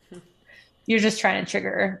 You're just trying to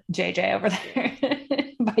trigger JJ over there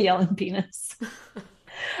by yelling penis.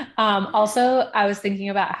 Also, I was thinking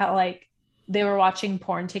about how like they were watching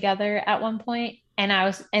porn together at one point, and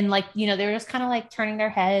like they were just kind of like turning their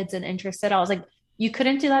heads and interested. I was like, you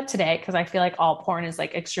couldn't do that today because I feel like all porn is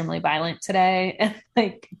like extremely violent today and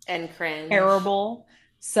like And cringe. terrible.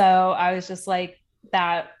 So I was just like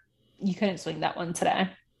that. You couldn't swing that one today.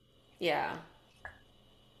 Yeah.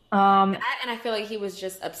 Um, And I feel like he was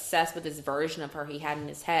just obsessed with this version of her he had in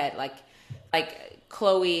his head. Like like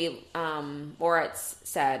Chloe Moretz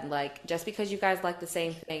said, like, just because you guys like the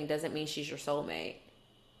same thing doesn't mean she's your soulmate.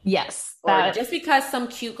 Yes. Or just because some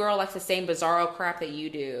cute girl likes the same bizarro crap that you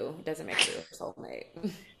do doesn't make her your soulmate.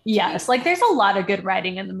 Yes, like there's a lot of good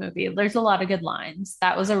writing in the movie. There's a lot of good lines.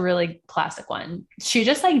 That was a really classic one. She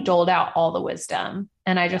just like doled out all the wisdom.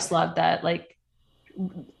 And I just love that, like,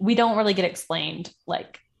 we don't really get explained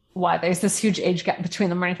like why there's this huge age gap between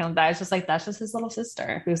them or anything like that. It's just like that's just his little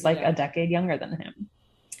sister who's like a decade younger than him.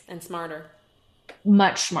 And smarter.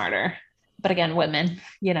 Much smarter. But again, women,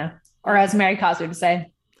 you know. Or as Mary Cosby would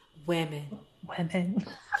say, women.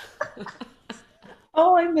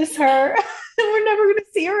 Oh, I miss her. We're never going to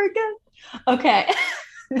see her again. Okay.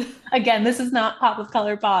 Again, this is not Pop of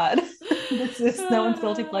Color Pod. This is No One's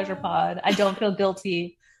Guilty Pleasure Pod. I don't feel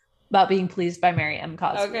guilty about being pleased by Mary M.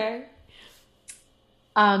 Cosby. Okay.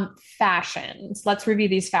 Fashions. Let's review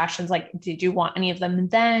these fashions. Like, did you want any of them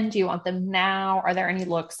then? Do you want them now? Are there any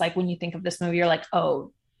looks like when you think of this movie, you're like,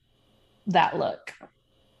 oh, that look?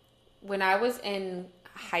 When I was in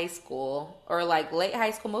high school or like late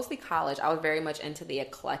high school, mostly college, I was very much into the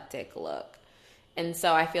eclectic look. And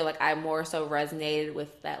so I feel like I more so resonated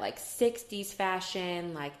with that like 60s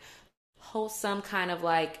fashion, like wholesome kind of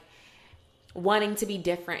like wanting to be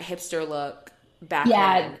different hipster look back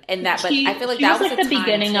then. And that, but I feel like that was like the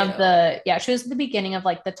beginning of she was the beginning of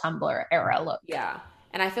like the Tumblr era look. Yeah.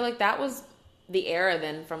 And I feel like that was the era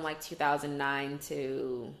then from like 2009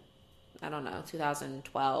 to, I don't know,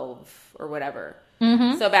 2012 or whatever.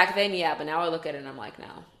 Mm-hmm. So back then, yeah, but now I look at it and I'm like,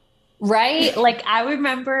 no. Right? Like I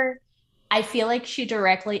remember, I feel like she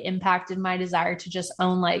directly impacted my desire to just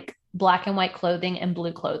own like black and white clothing and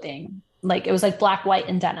blue clothing. Like it was like black, white,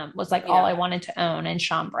 and denim was like all I wanted to own, and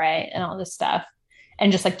chambray and all this stuff.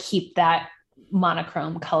 And just like keep that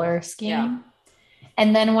monochrome color scheme. Yeah.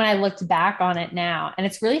 And then when I looked back on it now, and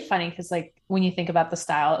it's really funny because like when you think about the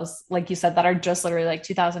styles, like you said, that are just literally like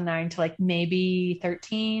 2009 to like maybe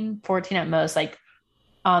 13, 14 at most, like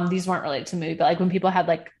these weren't related to movie, but like when people had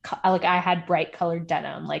like I had bright colored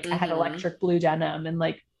denim, like I had electric blue denim, and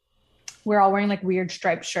like we're all wearing like weird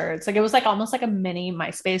striped shirts. Like it was like almost like a mini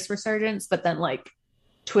MySpace resurgence, but then like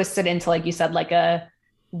twisted into, like you said, like a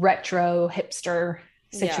retro hipster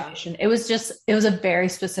situation. Yeah. It was a very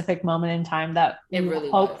specific moment in time that it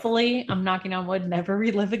really hopefully, I'm knocking on wood, never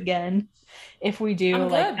relive again. If we do,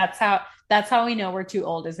 like that's how we know we're too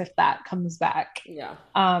old, is if that comes back. Yeah.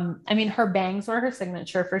 I mean, her bangs were her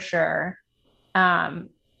signature for sure. And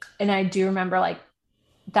I do remember like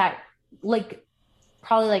that, like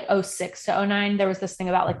probably like 06 to 09, there was this thing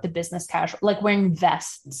about like the business casual, like wearing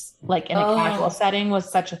vests, like in a casual setting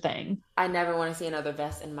was such a thing. I never want to see another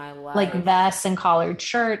vest in my life. Like vests and collared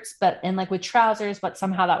shirts, and like with trousers, but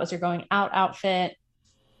somehow that was your going out outfit.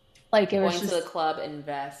 Like it was going to the club in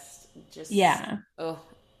vest. Just oh.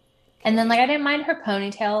 And then like I didn't mind her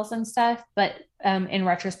ponytails and stuff, but in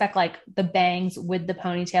retrospect, like the bangs with the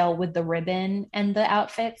ponytail with the ribbon and the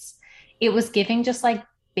outfits, it was giving just like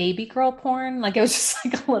baby girl porn. Like it was just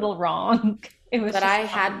like a little wrong. It was. But I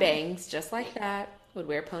had bangs just like that. Would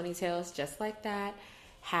wear ponytails just like that.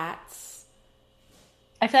 Hats.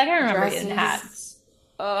 I feel like I remember it in hats.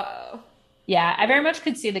 Yeah, I very much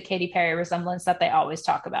could see the Katy Perry resemblance that they always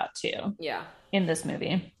talk about too. Yeah. In this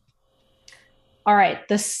movie. All right,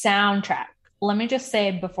 the soundtrack. Let me just say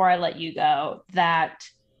before I let you go that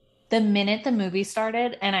the minute the movie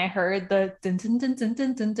started and I heard the dun, dun, dun, dun,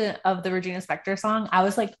 dun, dun, dun of the Regina Spektor song, I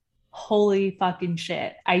was like, holy fucking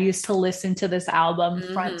shit. I used to listen to this album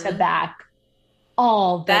front to back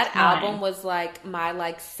all the time. That album was like my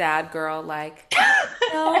like sad girl, like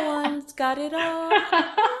no one's got it all.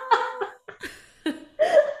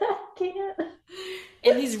 I can't.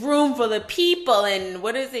 In this room full of people, and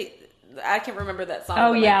what is it? I can't remember that song.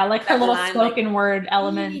 Oh yeah, like her little spoken word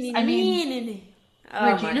elements. I mean,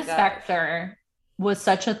 Regina Spektor was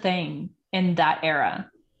such a thing in that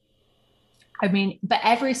era. I mean, but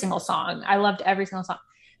every single song, I loved every single song.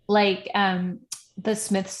 Like the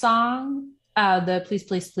Smiths song, the Please,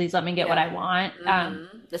 Please, Please Let Me Get What I Want.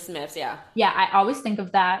 The Smiths, yeah. Yeah, I always think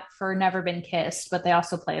of that for Never Been Kissed, but they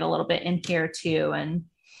also play it a little bit in here too. And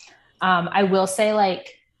I will say, like,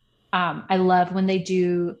 I love when they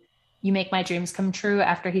do You Make My Dreams Come True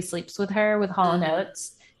after he sleeps with her with Hall &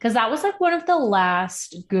 Oates. Because that was like one of the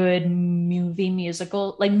last good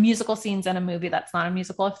musical scenes in a movie that's not a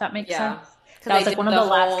musical, if that makes sense. That was like one of the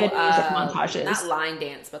last good music montages. Not line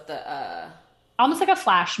dance, but the almost like a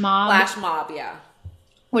flash mob. Flash mob, yeah.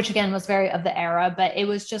 Which again was very of the era, but it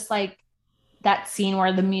was just like that scene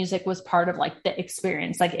where the music was part of like the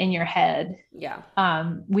experience, like in your head. Yeah.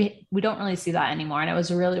 We don't really see that anymore, and it was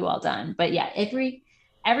really well done. But yeah,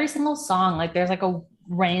 every single song, like there's like a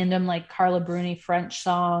random like Carla Bruni French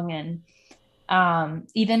song, and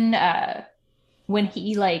even when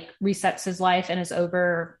he like resets his life and is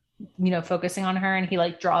over, focusing on her, and he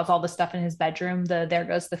like draws all the stuff in his bedroom, the There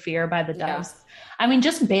Goes the Fear by the Yeah. Doves. I mean,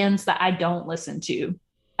 just bands that I don't listen to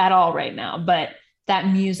at all right now, but that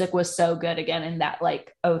music was so good again in that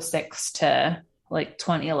like '06 to like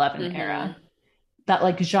 2011 era. Mm-hmm. That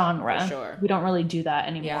like For genre. sure. We don't really do that Yeah.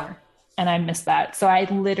 anymore. And I miss that. So I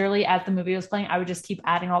literally, as the movie was playing, I would just keep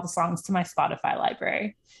adding all the songs to my Spotify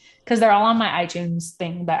library because they're all on my iTunes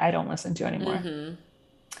thing that I don't listen to anymore. Mm-hmm.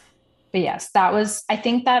 But yes, that was, I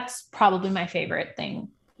think that's probably my favorite thing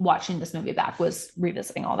watching this movie back, was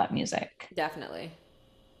revisiting all that music. Definitely.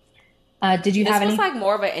 Did you This have was any? like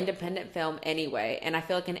more of an independent film anyway, and I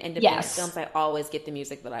feel like in independent Yes, films, I always get the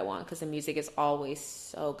music that I want because the music is always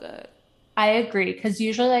so good. I agree. Because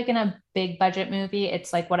usually, like in a big budget movie,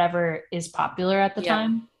 it's like whatever is popular at the Yep.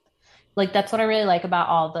 time. Like that's what I really like about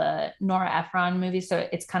all the Nora Ephron movies. So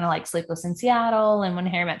it's kind of like Sleepless in Seattle and When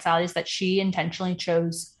Harry Met Sally, is that she intentionally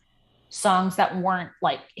chose songs that weren't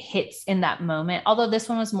like hits in that moment. Although this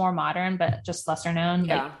one was more modern, but just lesser known. Like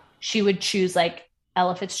Yeah. she would choose like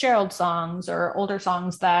Ella Fitzgerald songs or older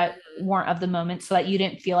songs that weren't of the moment, so that you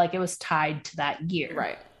didn't feel like it was tied to that year.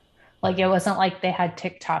 Right. Like it wasn't like they had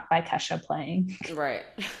TikTok by Kesha playing, Right.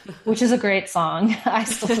 which is a great song. I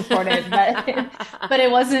still support it, but it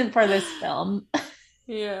wasn't for this film.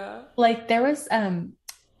 Yeah. Like there was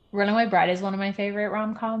Runaway Bride is one of my favorite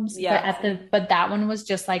rom-coms, but Yeah. but that one was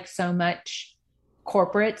just like so much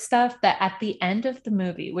corporate stuff that at the end of the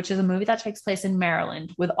movie, which is a movie that takes place in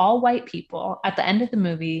Maryland with all white people, at the end of the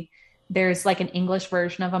movie, there's like an English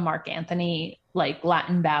version of a Mark Anthony like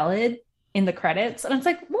Latin ballad in the credits. And it's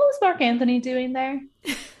like, what was Mark Anthony doing there?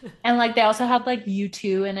 And like they also had like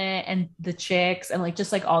U2 in it and the Chicks and like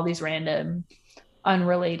just like all these random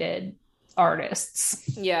unrelated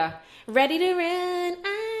artists. Yeah. Ready to run.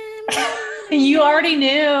 I'm ready You to already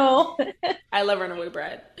knew. run. I love Runaway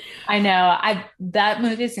Bride. I know. That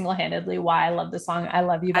movie is single-handedly why I love the song "I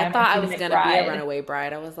Love You" I by thought I Martina was gonna be a McBride. Runaway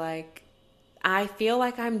Bride. I was like, I feel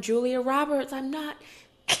like I'm Julia Roberts. I'm not.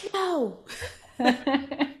 No.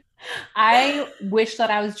 I wish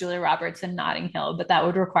that I was Julia Roberts in Notting Hill, but that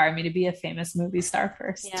would require me to be a famous movie star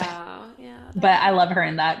first. Yeah. Yeah. But I love her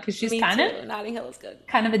in that because she's Me too. Notting Hill is good.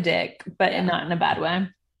 kind of a dick, but Yeah. not in a bad way.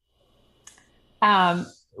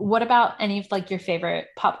 What about any of like your favorite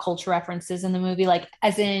pop culture references in the movie? Like,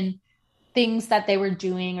 as in things that they were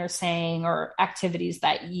doing or saying or activities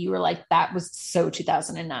that you were like, that was so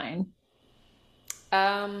 2009.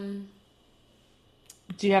 Um.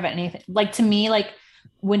 Do you have anything like, to me, like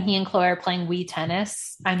when he and Chloe are playing Wii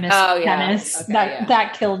tennis? I missed Oh yeah. tennis. Okay. That Yeah.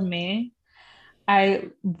 that killed me. I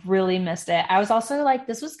really missed it. I was also like,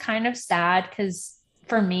 this was kind of sad because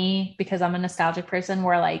for me, because I'm a nostalgic person,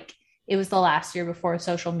 where like it was the last year before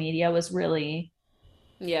social media was really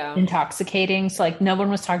Yeah. intoxicating. So like no one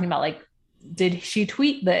was talking about like, did she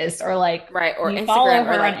tweet this, or like, Right. Or you follow Instagram,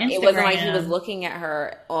 her or like on it wasn't like he was Instagram. looking at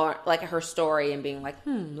her or like her story and being like,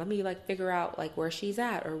 let me like figure out like where she's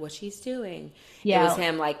at or what she's doing. It was Yeah,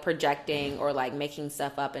 him like projecting or like making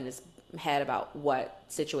stuff up in his head about what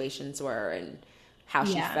situations were and how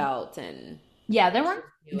she yeah, felt and yeah. There weren't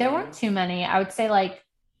doing. too many. I would say like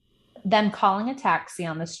them calling a taxi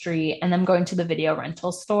on the street and them going to the video rental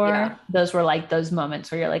Yeah. store. Those were like those moments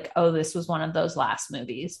where you're like, oh, this was one of those last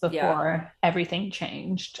movies Yeah. before everything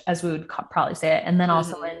changed, as we would probably say it. And then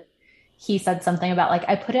also Hmm. when he said something about like,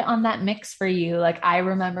 I put it on that mix for you. Like I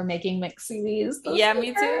remember making mix CDs this Yeah,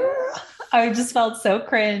 me too. year. I just felt so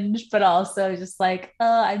cringe, but also just like,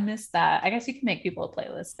 oh, I missed that. I guess you can make people a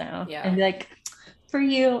playlist now and Yeah. be like, for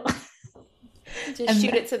you. Just And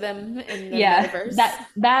shoot it to them in the yeah, metaverse.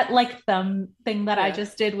 that like thumb thing that I Yeah.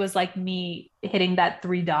 just did was like me hitting that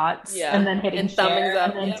three dots and Yeah. then hitting And thumbing share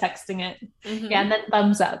up. and then Yep. texting it. Yeah, Hmm. and then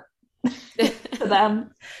thumbs up to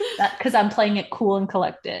them, because I'm playing it cool and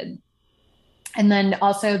collected. And then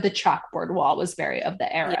also the chalkboard wall was very of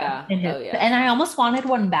the era Yeah. in his, Oh yeah. and I almost wanted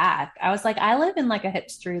one back. I was like, I live in like a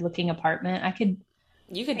hipstery looking apartment. I could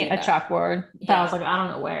You could do paint a that. chalkboard, but I was Yeah. like, I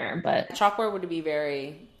don't know where, but Chalkboard would be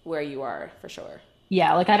very where you are for sure.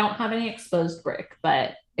 yeah, like I don't have any exposed brick,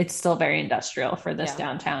 but it's still very industrial for this Yeah.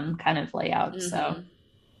 downtown kind of layout. So Hmm.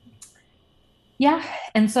 yeah.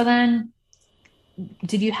 And so then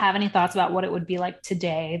did you have any thoughts about what it would be like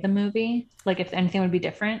today, the movie? Like if anything would be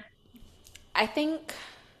different? I think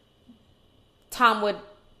Tom would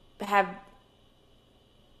have.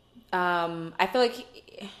 I feel like.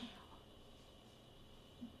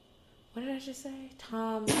 What did I just say?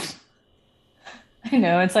 Tom. I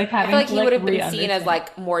know, it's like I having feel like to he like would have been seen as re-understand.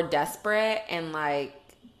 like more desperate and like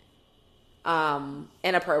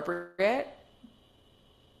inappropriate.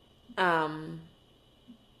 Um,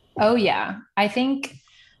 Oh yeah. I think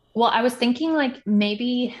well, I was thinking like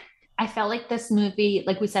maybe I felt like this movie,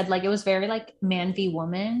 like we said, like it was very like man v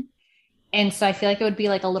woman. And so I feel like it would be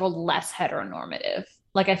like a little less heteronormative.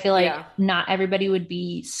 Like I feel like yeah, not everybody would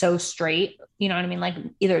be so straight, you know what I mean? Like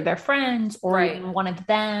either their friends or right. even one of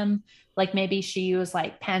them. Like maybe she was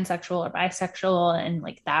like pansexual or bisexual and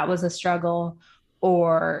like that was a struggle.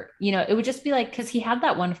 Or, you know, it would just be like, because he had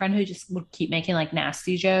that one friend who just would keep making like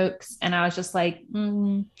nasty jokes. And I was just like,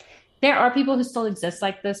 there are people who still exist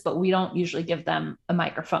like this, but we don't usually give them a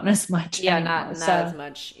microphone as much Yeah, anymore. not as So,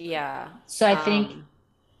 much. Yeah. so Um,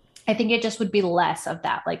 I think it just would be less of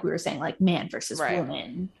that, like we were saying, like man versus right.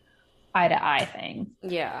 woman, eye to eye thing.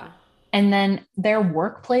 Yeah. And then their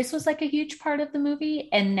workplace was like a huge part of the movie.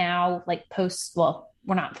 And now, like post, well,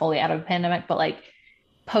 we're not fully out of a pandemic, but like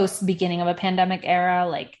post beginning of a pandemic era,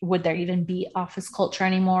 like would there even be office culture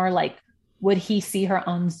anymore? Like, would he see her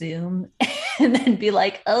on Zoom and then be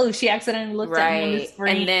like, oh, she accidentally looked at me on the Right. And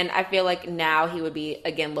screen? then I feel like now he would be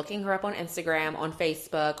again looking her up on Instagram, on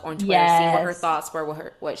Facebook, on Twitter, seeing what her Yes. thoughts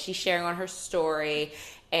were, what she's sharing on her story,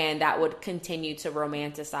 and that would continue to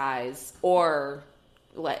romanticize or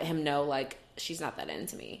let him know like she's not that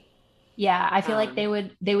into me. Yeah, I feel like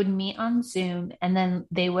Um, they would meet on Zoom and then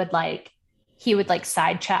they would like he would like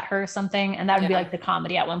side chat her or something and that would be yeah. like the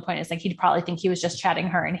comedy at one point. It's like he'd probably think he was just chatting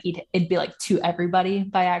her and it'd be like to everybody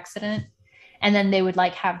by accident. And then they would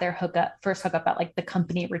like have their first hookup at like the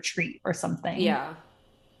company retreat or something. Yeah.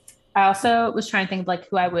 I also was trying to think of like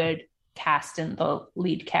who I would cast in the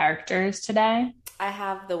lead characters today. I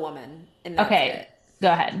have the woman and that's Okay, it.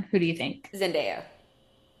 go ahead. Who do you think? Zendaya.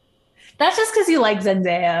 That's just because you like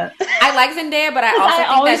Zendaya. I like Zendaya, but I Because also I think that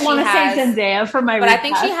always she want to say has Zendaya for my but I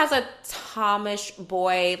think she recast. has a Tomish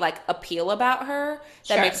boy like appeal about her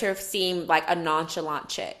that Sure. makes her seem like a nonchalant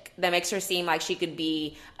chick. That makes her seem like she could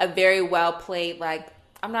be a very well played like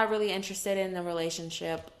I'm not really interested in the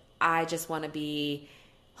relationship. I just want to be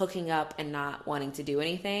hooking up and not wanting to do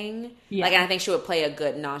anything. Yeah. Like and I think she would play a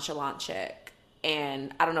good nonchalant chick.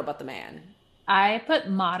 And I don't know about the man. I put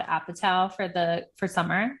Maud Apatow for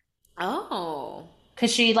summer Oh.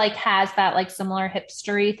 because she like has that like similar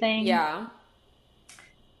hipstery thing. Yeah.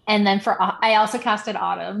 And then I also casted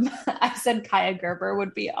Autumn. I said Kaya Gerber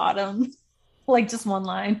would be Autumn, like just one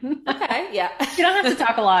line. Okay. Yeah. You don't have to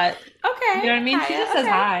talk a lot. You know Okay. what I mean? She Kaya. just says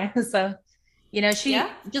Okay. hi. So, you know, she Yeah.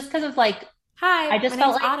 just because of like Hi, I my just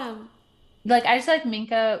name's felt Autumn. like I just feel like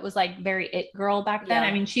Minka was like very it girl back then. I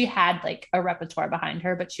Yeah. mean, she had like a repertoire behind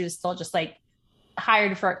her, but she was still just like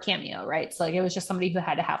hired for a cameo, right? So like it was just somebody who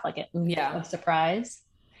had to have like an oomph Yeah. of surprise.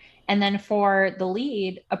 And then for the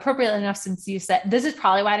lead, appropriately enough, since you said this is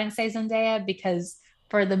probably why I didn't say Zendaya, because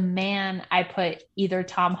for the man, I put either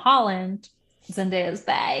Tom Holland, Zendaya's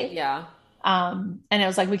bae. Yeah. And it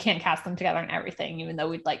was like we can't cast them together and everything, even though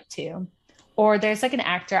we'd like to. Or there's like an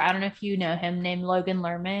actor, I don't know if you know him, named Logan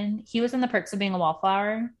Lerman. He was in The Perks of Being a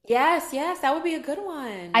Wallflower. Yes, yes, that would be a good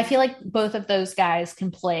one. I feel like both of those guys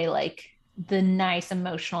can play like the nice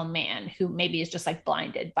emotional man who maybe is just like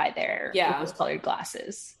blinded by their Yeah. rose-colored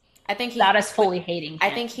glasses. I think he That is fully would, hating him.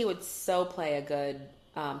 I think he would so play a good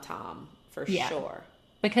Tom for Yeah. sure.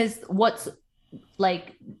 Because what's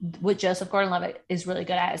like what Joseph Gordon-Levitt is really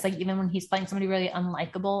good at is like even when he's playing somebody really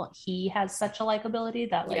unlikable, he has such a likability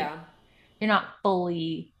that like Yeah. you're not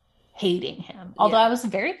fully hating him. Although Yeah. I was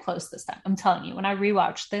very close this time. I'm telling you, when I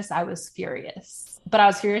rewatched this, I was furious. But I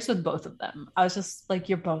was furious with both of them. I was just like,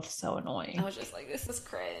 you're both so annoying. I was just like, this is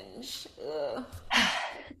cringe. Ugh.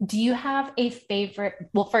 Do you have a favorite?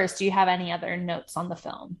 Well, first, do you have any other notes on the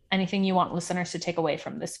film? Anything you want listeners to take away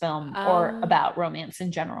from this film or about romance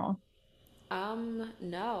in general?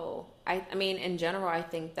 No. I mean, in general, I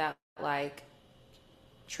think that like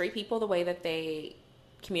treat people the way that they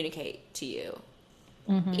communicate to you.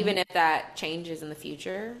 Mm-hmm. Even if that changes in the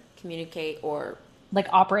future, communicate or Like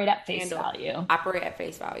operate at face handle, value. operate at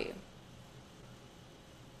face value.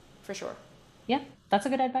 For sure. Yeah, that's a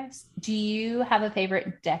good advice. Do you have a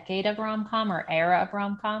favorite decade of rom-com or era of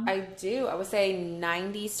rom-com? I do. I would say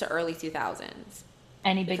 90s to early 2000s.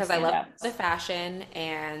 Any big Because I love standouts? the fashion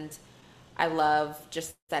and I love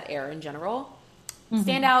just that era in general. Mm-hmm.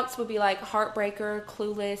 Standouts would be like Heartbreaker,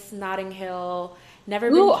 Clueless, Notting Hill, Never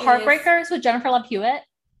Been Ooh, Kissed. Heartbreakers with Jennifer Love Hewitt.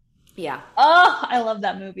 Yeah. Oh, I love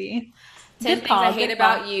that movie. 10 Good Things call, I Hate good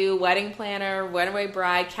About call. You, Wedding Planner, Runaway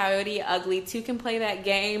Bride, Coyote Ugly, Two Can Play That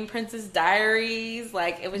Game, Princess Diaries.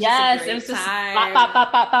 Like, it was Yes, just a it great was just time. bop, bop,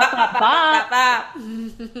 bop, bop, bop, bop, bop.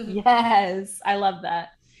 Bop. Yes, I love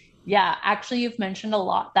that. Yeah, actually, you've mentioned a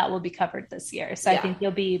lot that will be covered this year. So I Yeah. think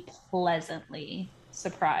you'll be pleasantly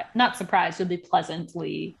surprised, not surprised, you'll be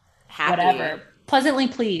pleasantly, Happy. whatever, pleasantly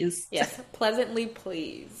pleased. Yes, pleasantly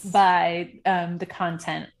pleased. By the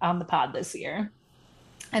content on the pod this year.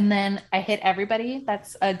 And then I hit everybody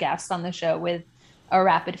that's a guest on the show with a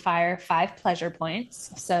rapid fire 5 pleasure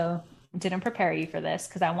points. So didn't prepare you for this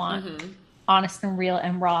because I want honest and real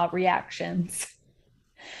and raw reactions.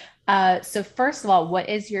 So first of all, what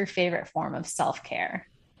is your favorite form of self-care,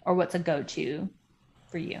 or what's a go-to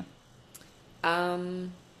for you? I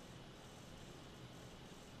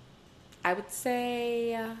would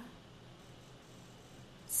say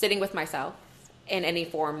sitting with myself in any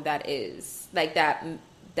form that is like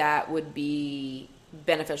that would be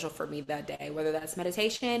beneficial for me that day, whether that's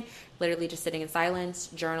meditation, literally just sitting in silence,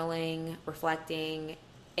 journaling, reflecting,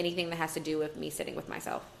 anything that has to do with me sitting with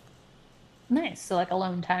myself. Nice. So like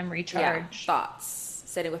alone time, recharge. Yeah, thoughts,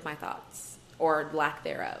 sitting with my thoughts or lack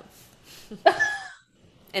thereof.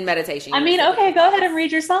 In meditation. I mean, okay, go ahead and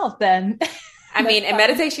read yourself then. I mean, in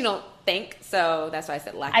meditation, you don't think, so that's why I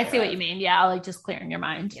said lack thereof. I see what you mean. Yeah, like just clearing your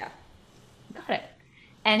mind. Yeah. Got it.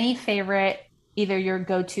 Any favorite, either your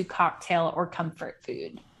go-to cocktail or comfort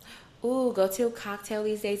food? Ooh, go-to cocktail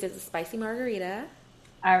these days is a spicy margarita.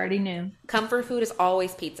 I already knew. Comfort food is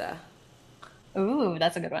always pizza. Ooh,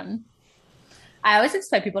 that's a good one. I always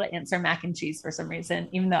expect people to answer mac and cheese for some reason,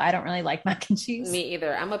 even though I don't really like mac and cheese. Me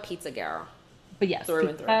either. I'm a pizza girl. But yes,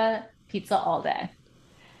 pizza all day.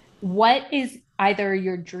 What is either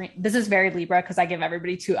your dream? This is very Libra because I give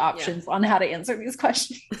everybody 2 options on how to answer these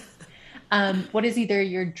questions. What is either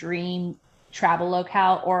your dream travel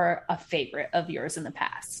locale or a favorite of yours in the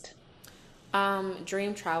past?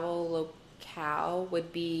 Dream travel locale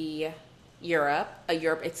would be Europe, a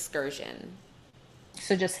Europe excursion.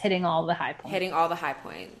 So just hitting all the high points. Hitting all the high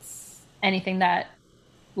points. Anything that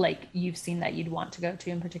like you've seen that you'd want to go to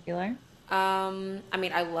in particular? I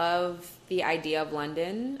mean, I love the idea of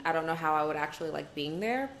London. I don't know how I would actually like being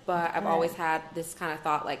there, but I've always had this kind of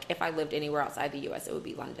thought, like if I lived anywhere outside the U.S., it would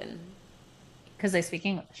be London. Because they speak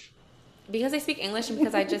English. Because they speak English, and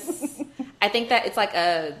because I think that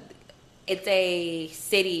it's a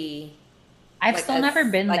city. I've still never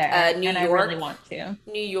been there, New and York, I really want to.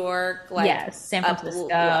 New York, like yes, San Francisco,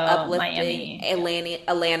 Miami,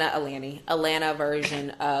 Atlanta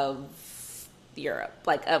version of Europe,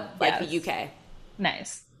 like the UK.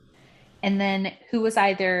 Nice. And then, who was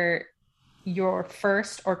either your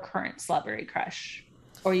first or current celebrity crush,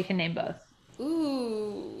 or you can name both?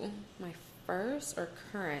 Ooh, my first or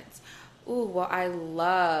current? Ooh, well, I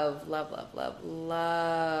love.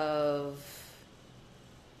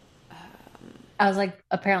 I was like,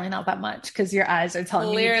 apparently not that much because your eyes are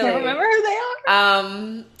telling me you can't remember who they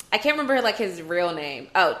are. I can't remember like his real name.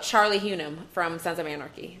 Oh, Charlie Hunnam from Sons of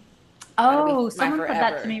Anarchy. Oh, someone said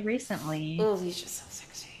that to me recently. Oh, he's just so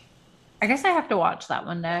sexy. I guess I have to watch that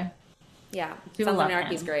one day. Yeah, Sons of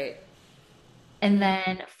Anarchy is great. And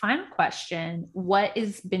then final question, what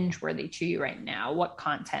is binge worthy to you right now? What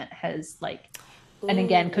content has and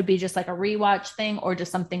again, could be just like a rewatch thing or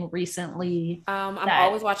just something recently. I'm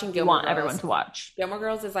always watching Gilmore Girls. Everyone to watch. Gilmore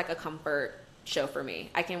Girls is like a comfort show for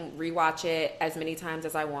me. I can rewatch it as many times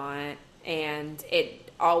as I want, and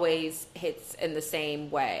it always hits in the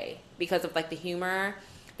same way because of like the humor,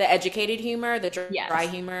 the educated humor, the dry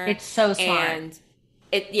humor. It's so smart. And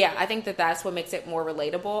I think that's what makes it more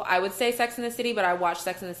relatable. I would say Sex and the City, but I watch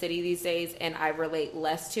Sex and the City these days and I relate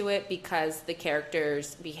less to it because the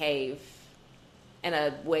characters behave in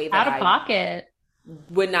a way that out of pocket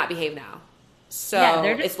would not behave now. So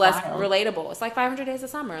it's less relatable. It's like 500 Days of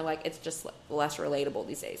Summer. Like it's just less relatable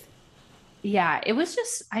these days. Yeah, it was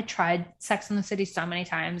just, I tried Sex and the City so many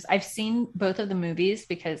times. I've seen both of the movies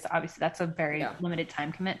because obviously that's a very limited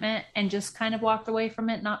time commitment, and just kind of walked away from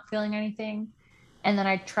it not feeling anything. And then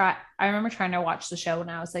I remember trying to watch the show when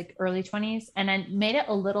I was like early 20s, and I made it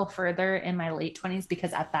a little further in my late 20s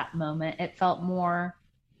because at that moment it felt more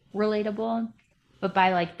relatable. But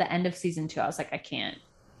by like the end of season 2, I was like, I can't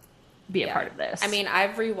be a part of this. I mean,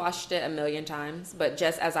 I've rewatched it a million times, but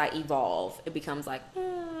just as I evolve, it becomes like,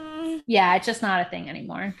 yeah, it's just not a thing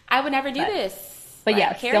anymore. I would never do this. But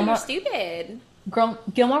yeah, Carrie, you're stupid.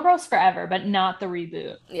 Gilmore Girls Forever, but not the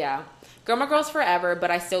reboot. Yeah. Gilmore Girls Forever,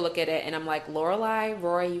 but I still look at it and I'm like, Lorelai,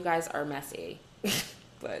 Rory, you guys are messy.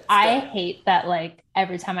 But I hate that, like,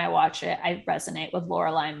 every time I watch it, I resonate with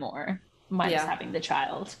Lorelai more, minus having the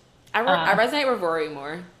child. I resonate with Rory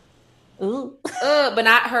more. Ooh. But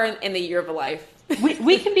not her in the Year of a Life.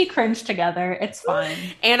 we can be cringe together. It's fine.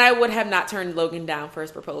 And I would have not turned Logan down for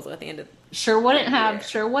his proposal at the end of Sure wouldn't have.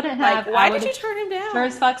 Like, why did you turn him down? Sure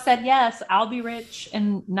as fuck said yes. I'll be rich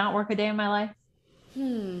and not work a day in my life.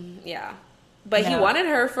 Yeah. But he No. wanted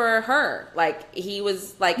her for her. Like, he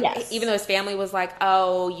was like, Yes. even though his family was like,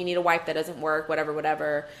 oh, you need a wife that doesn't work, whatever,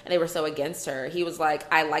 whatever. And they were so against her. He was like,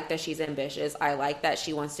 I like that she's ambitious. I like that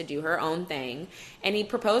she wants to do her own thing. And he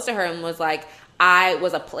proposed to her and was like, I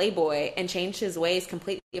was a playboy, and changed his ways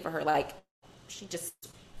completely for her. Like, she just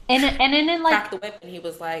And in like cracked the whip, and he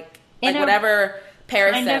was like in a whatever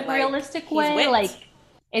Paris kind said, of like, realistic he's way, whipped. like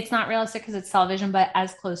it's not realistic because it's television, but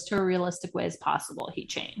as close to a realistic way as possible, he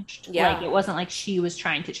changed. Yeah. Like it wasn't like she was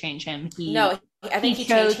trying to change him. No, I think he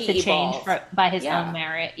chose changed, to he change evolved. by his Yeah. own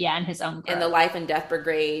merit, yeah, and his own growth. And the life and death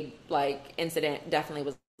brigade like incident definitely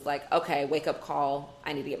was like, okay, wake up call.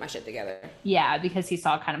 I need to get my shit together. Yeah, because he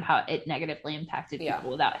saw kind of how it negatively impacted Yeah.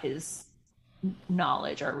 people without his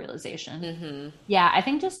knowledge or realization. Mm-hmm. Yeah, I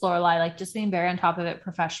think just Lorelai, like just being very on top of it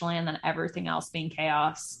professionally, and then everything else being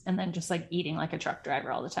chaos, and then just like eating like a truck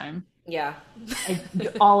driver all the time. Yeah.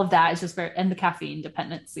 All of that is just very, and the caffeine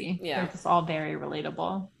dependency. Yeah. It's just all very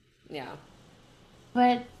relatable. Yeah.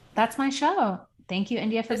 But that's my show. Thank you,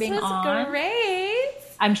 India, for This being was on. great.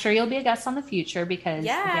 I'm sure you'll be a guest on the future because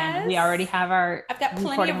again, we already have our I've got plenty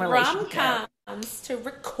recording of relationship. rom-coms to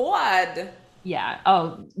record. Yeah.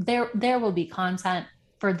 Oh, there will be content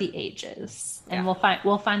for the ages, and Yeah.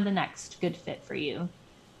 we'll find the next good fit for you.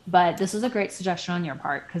 But this was a great suggestion on your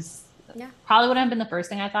part because Yeah. probably wouldn't have been the first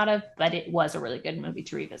thing I thought of, but it was a really good movie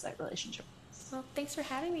to revisit relationship. Well, thanks for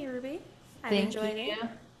having me, Ruby. I Thank enjoyed you. it.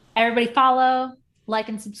 Everybody follow, like,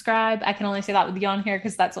 and subscribe. I can only say that with you on here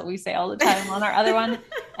because that's what we say all the time on our other one.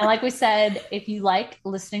 And like we said, if you like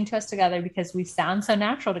listening to us together because we sound so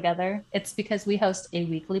natural together, it's because we host a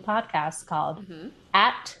weekly podcast called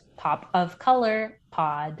At Pop of Color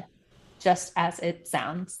Pod, just as it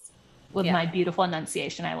sounds, with my beautiful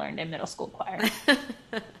enunciation I learned in middle school choir.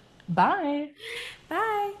 Bye.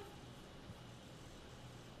 Bye.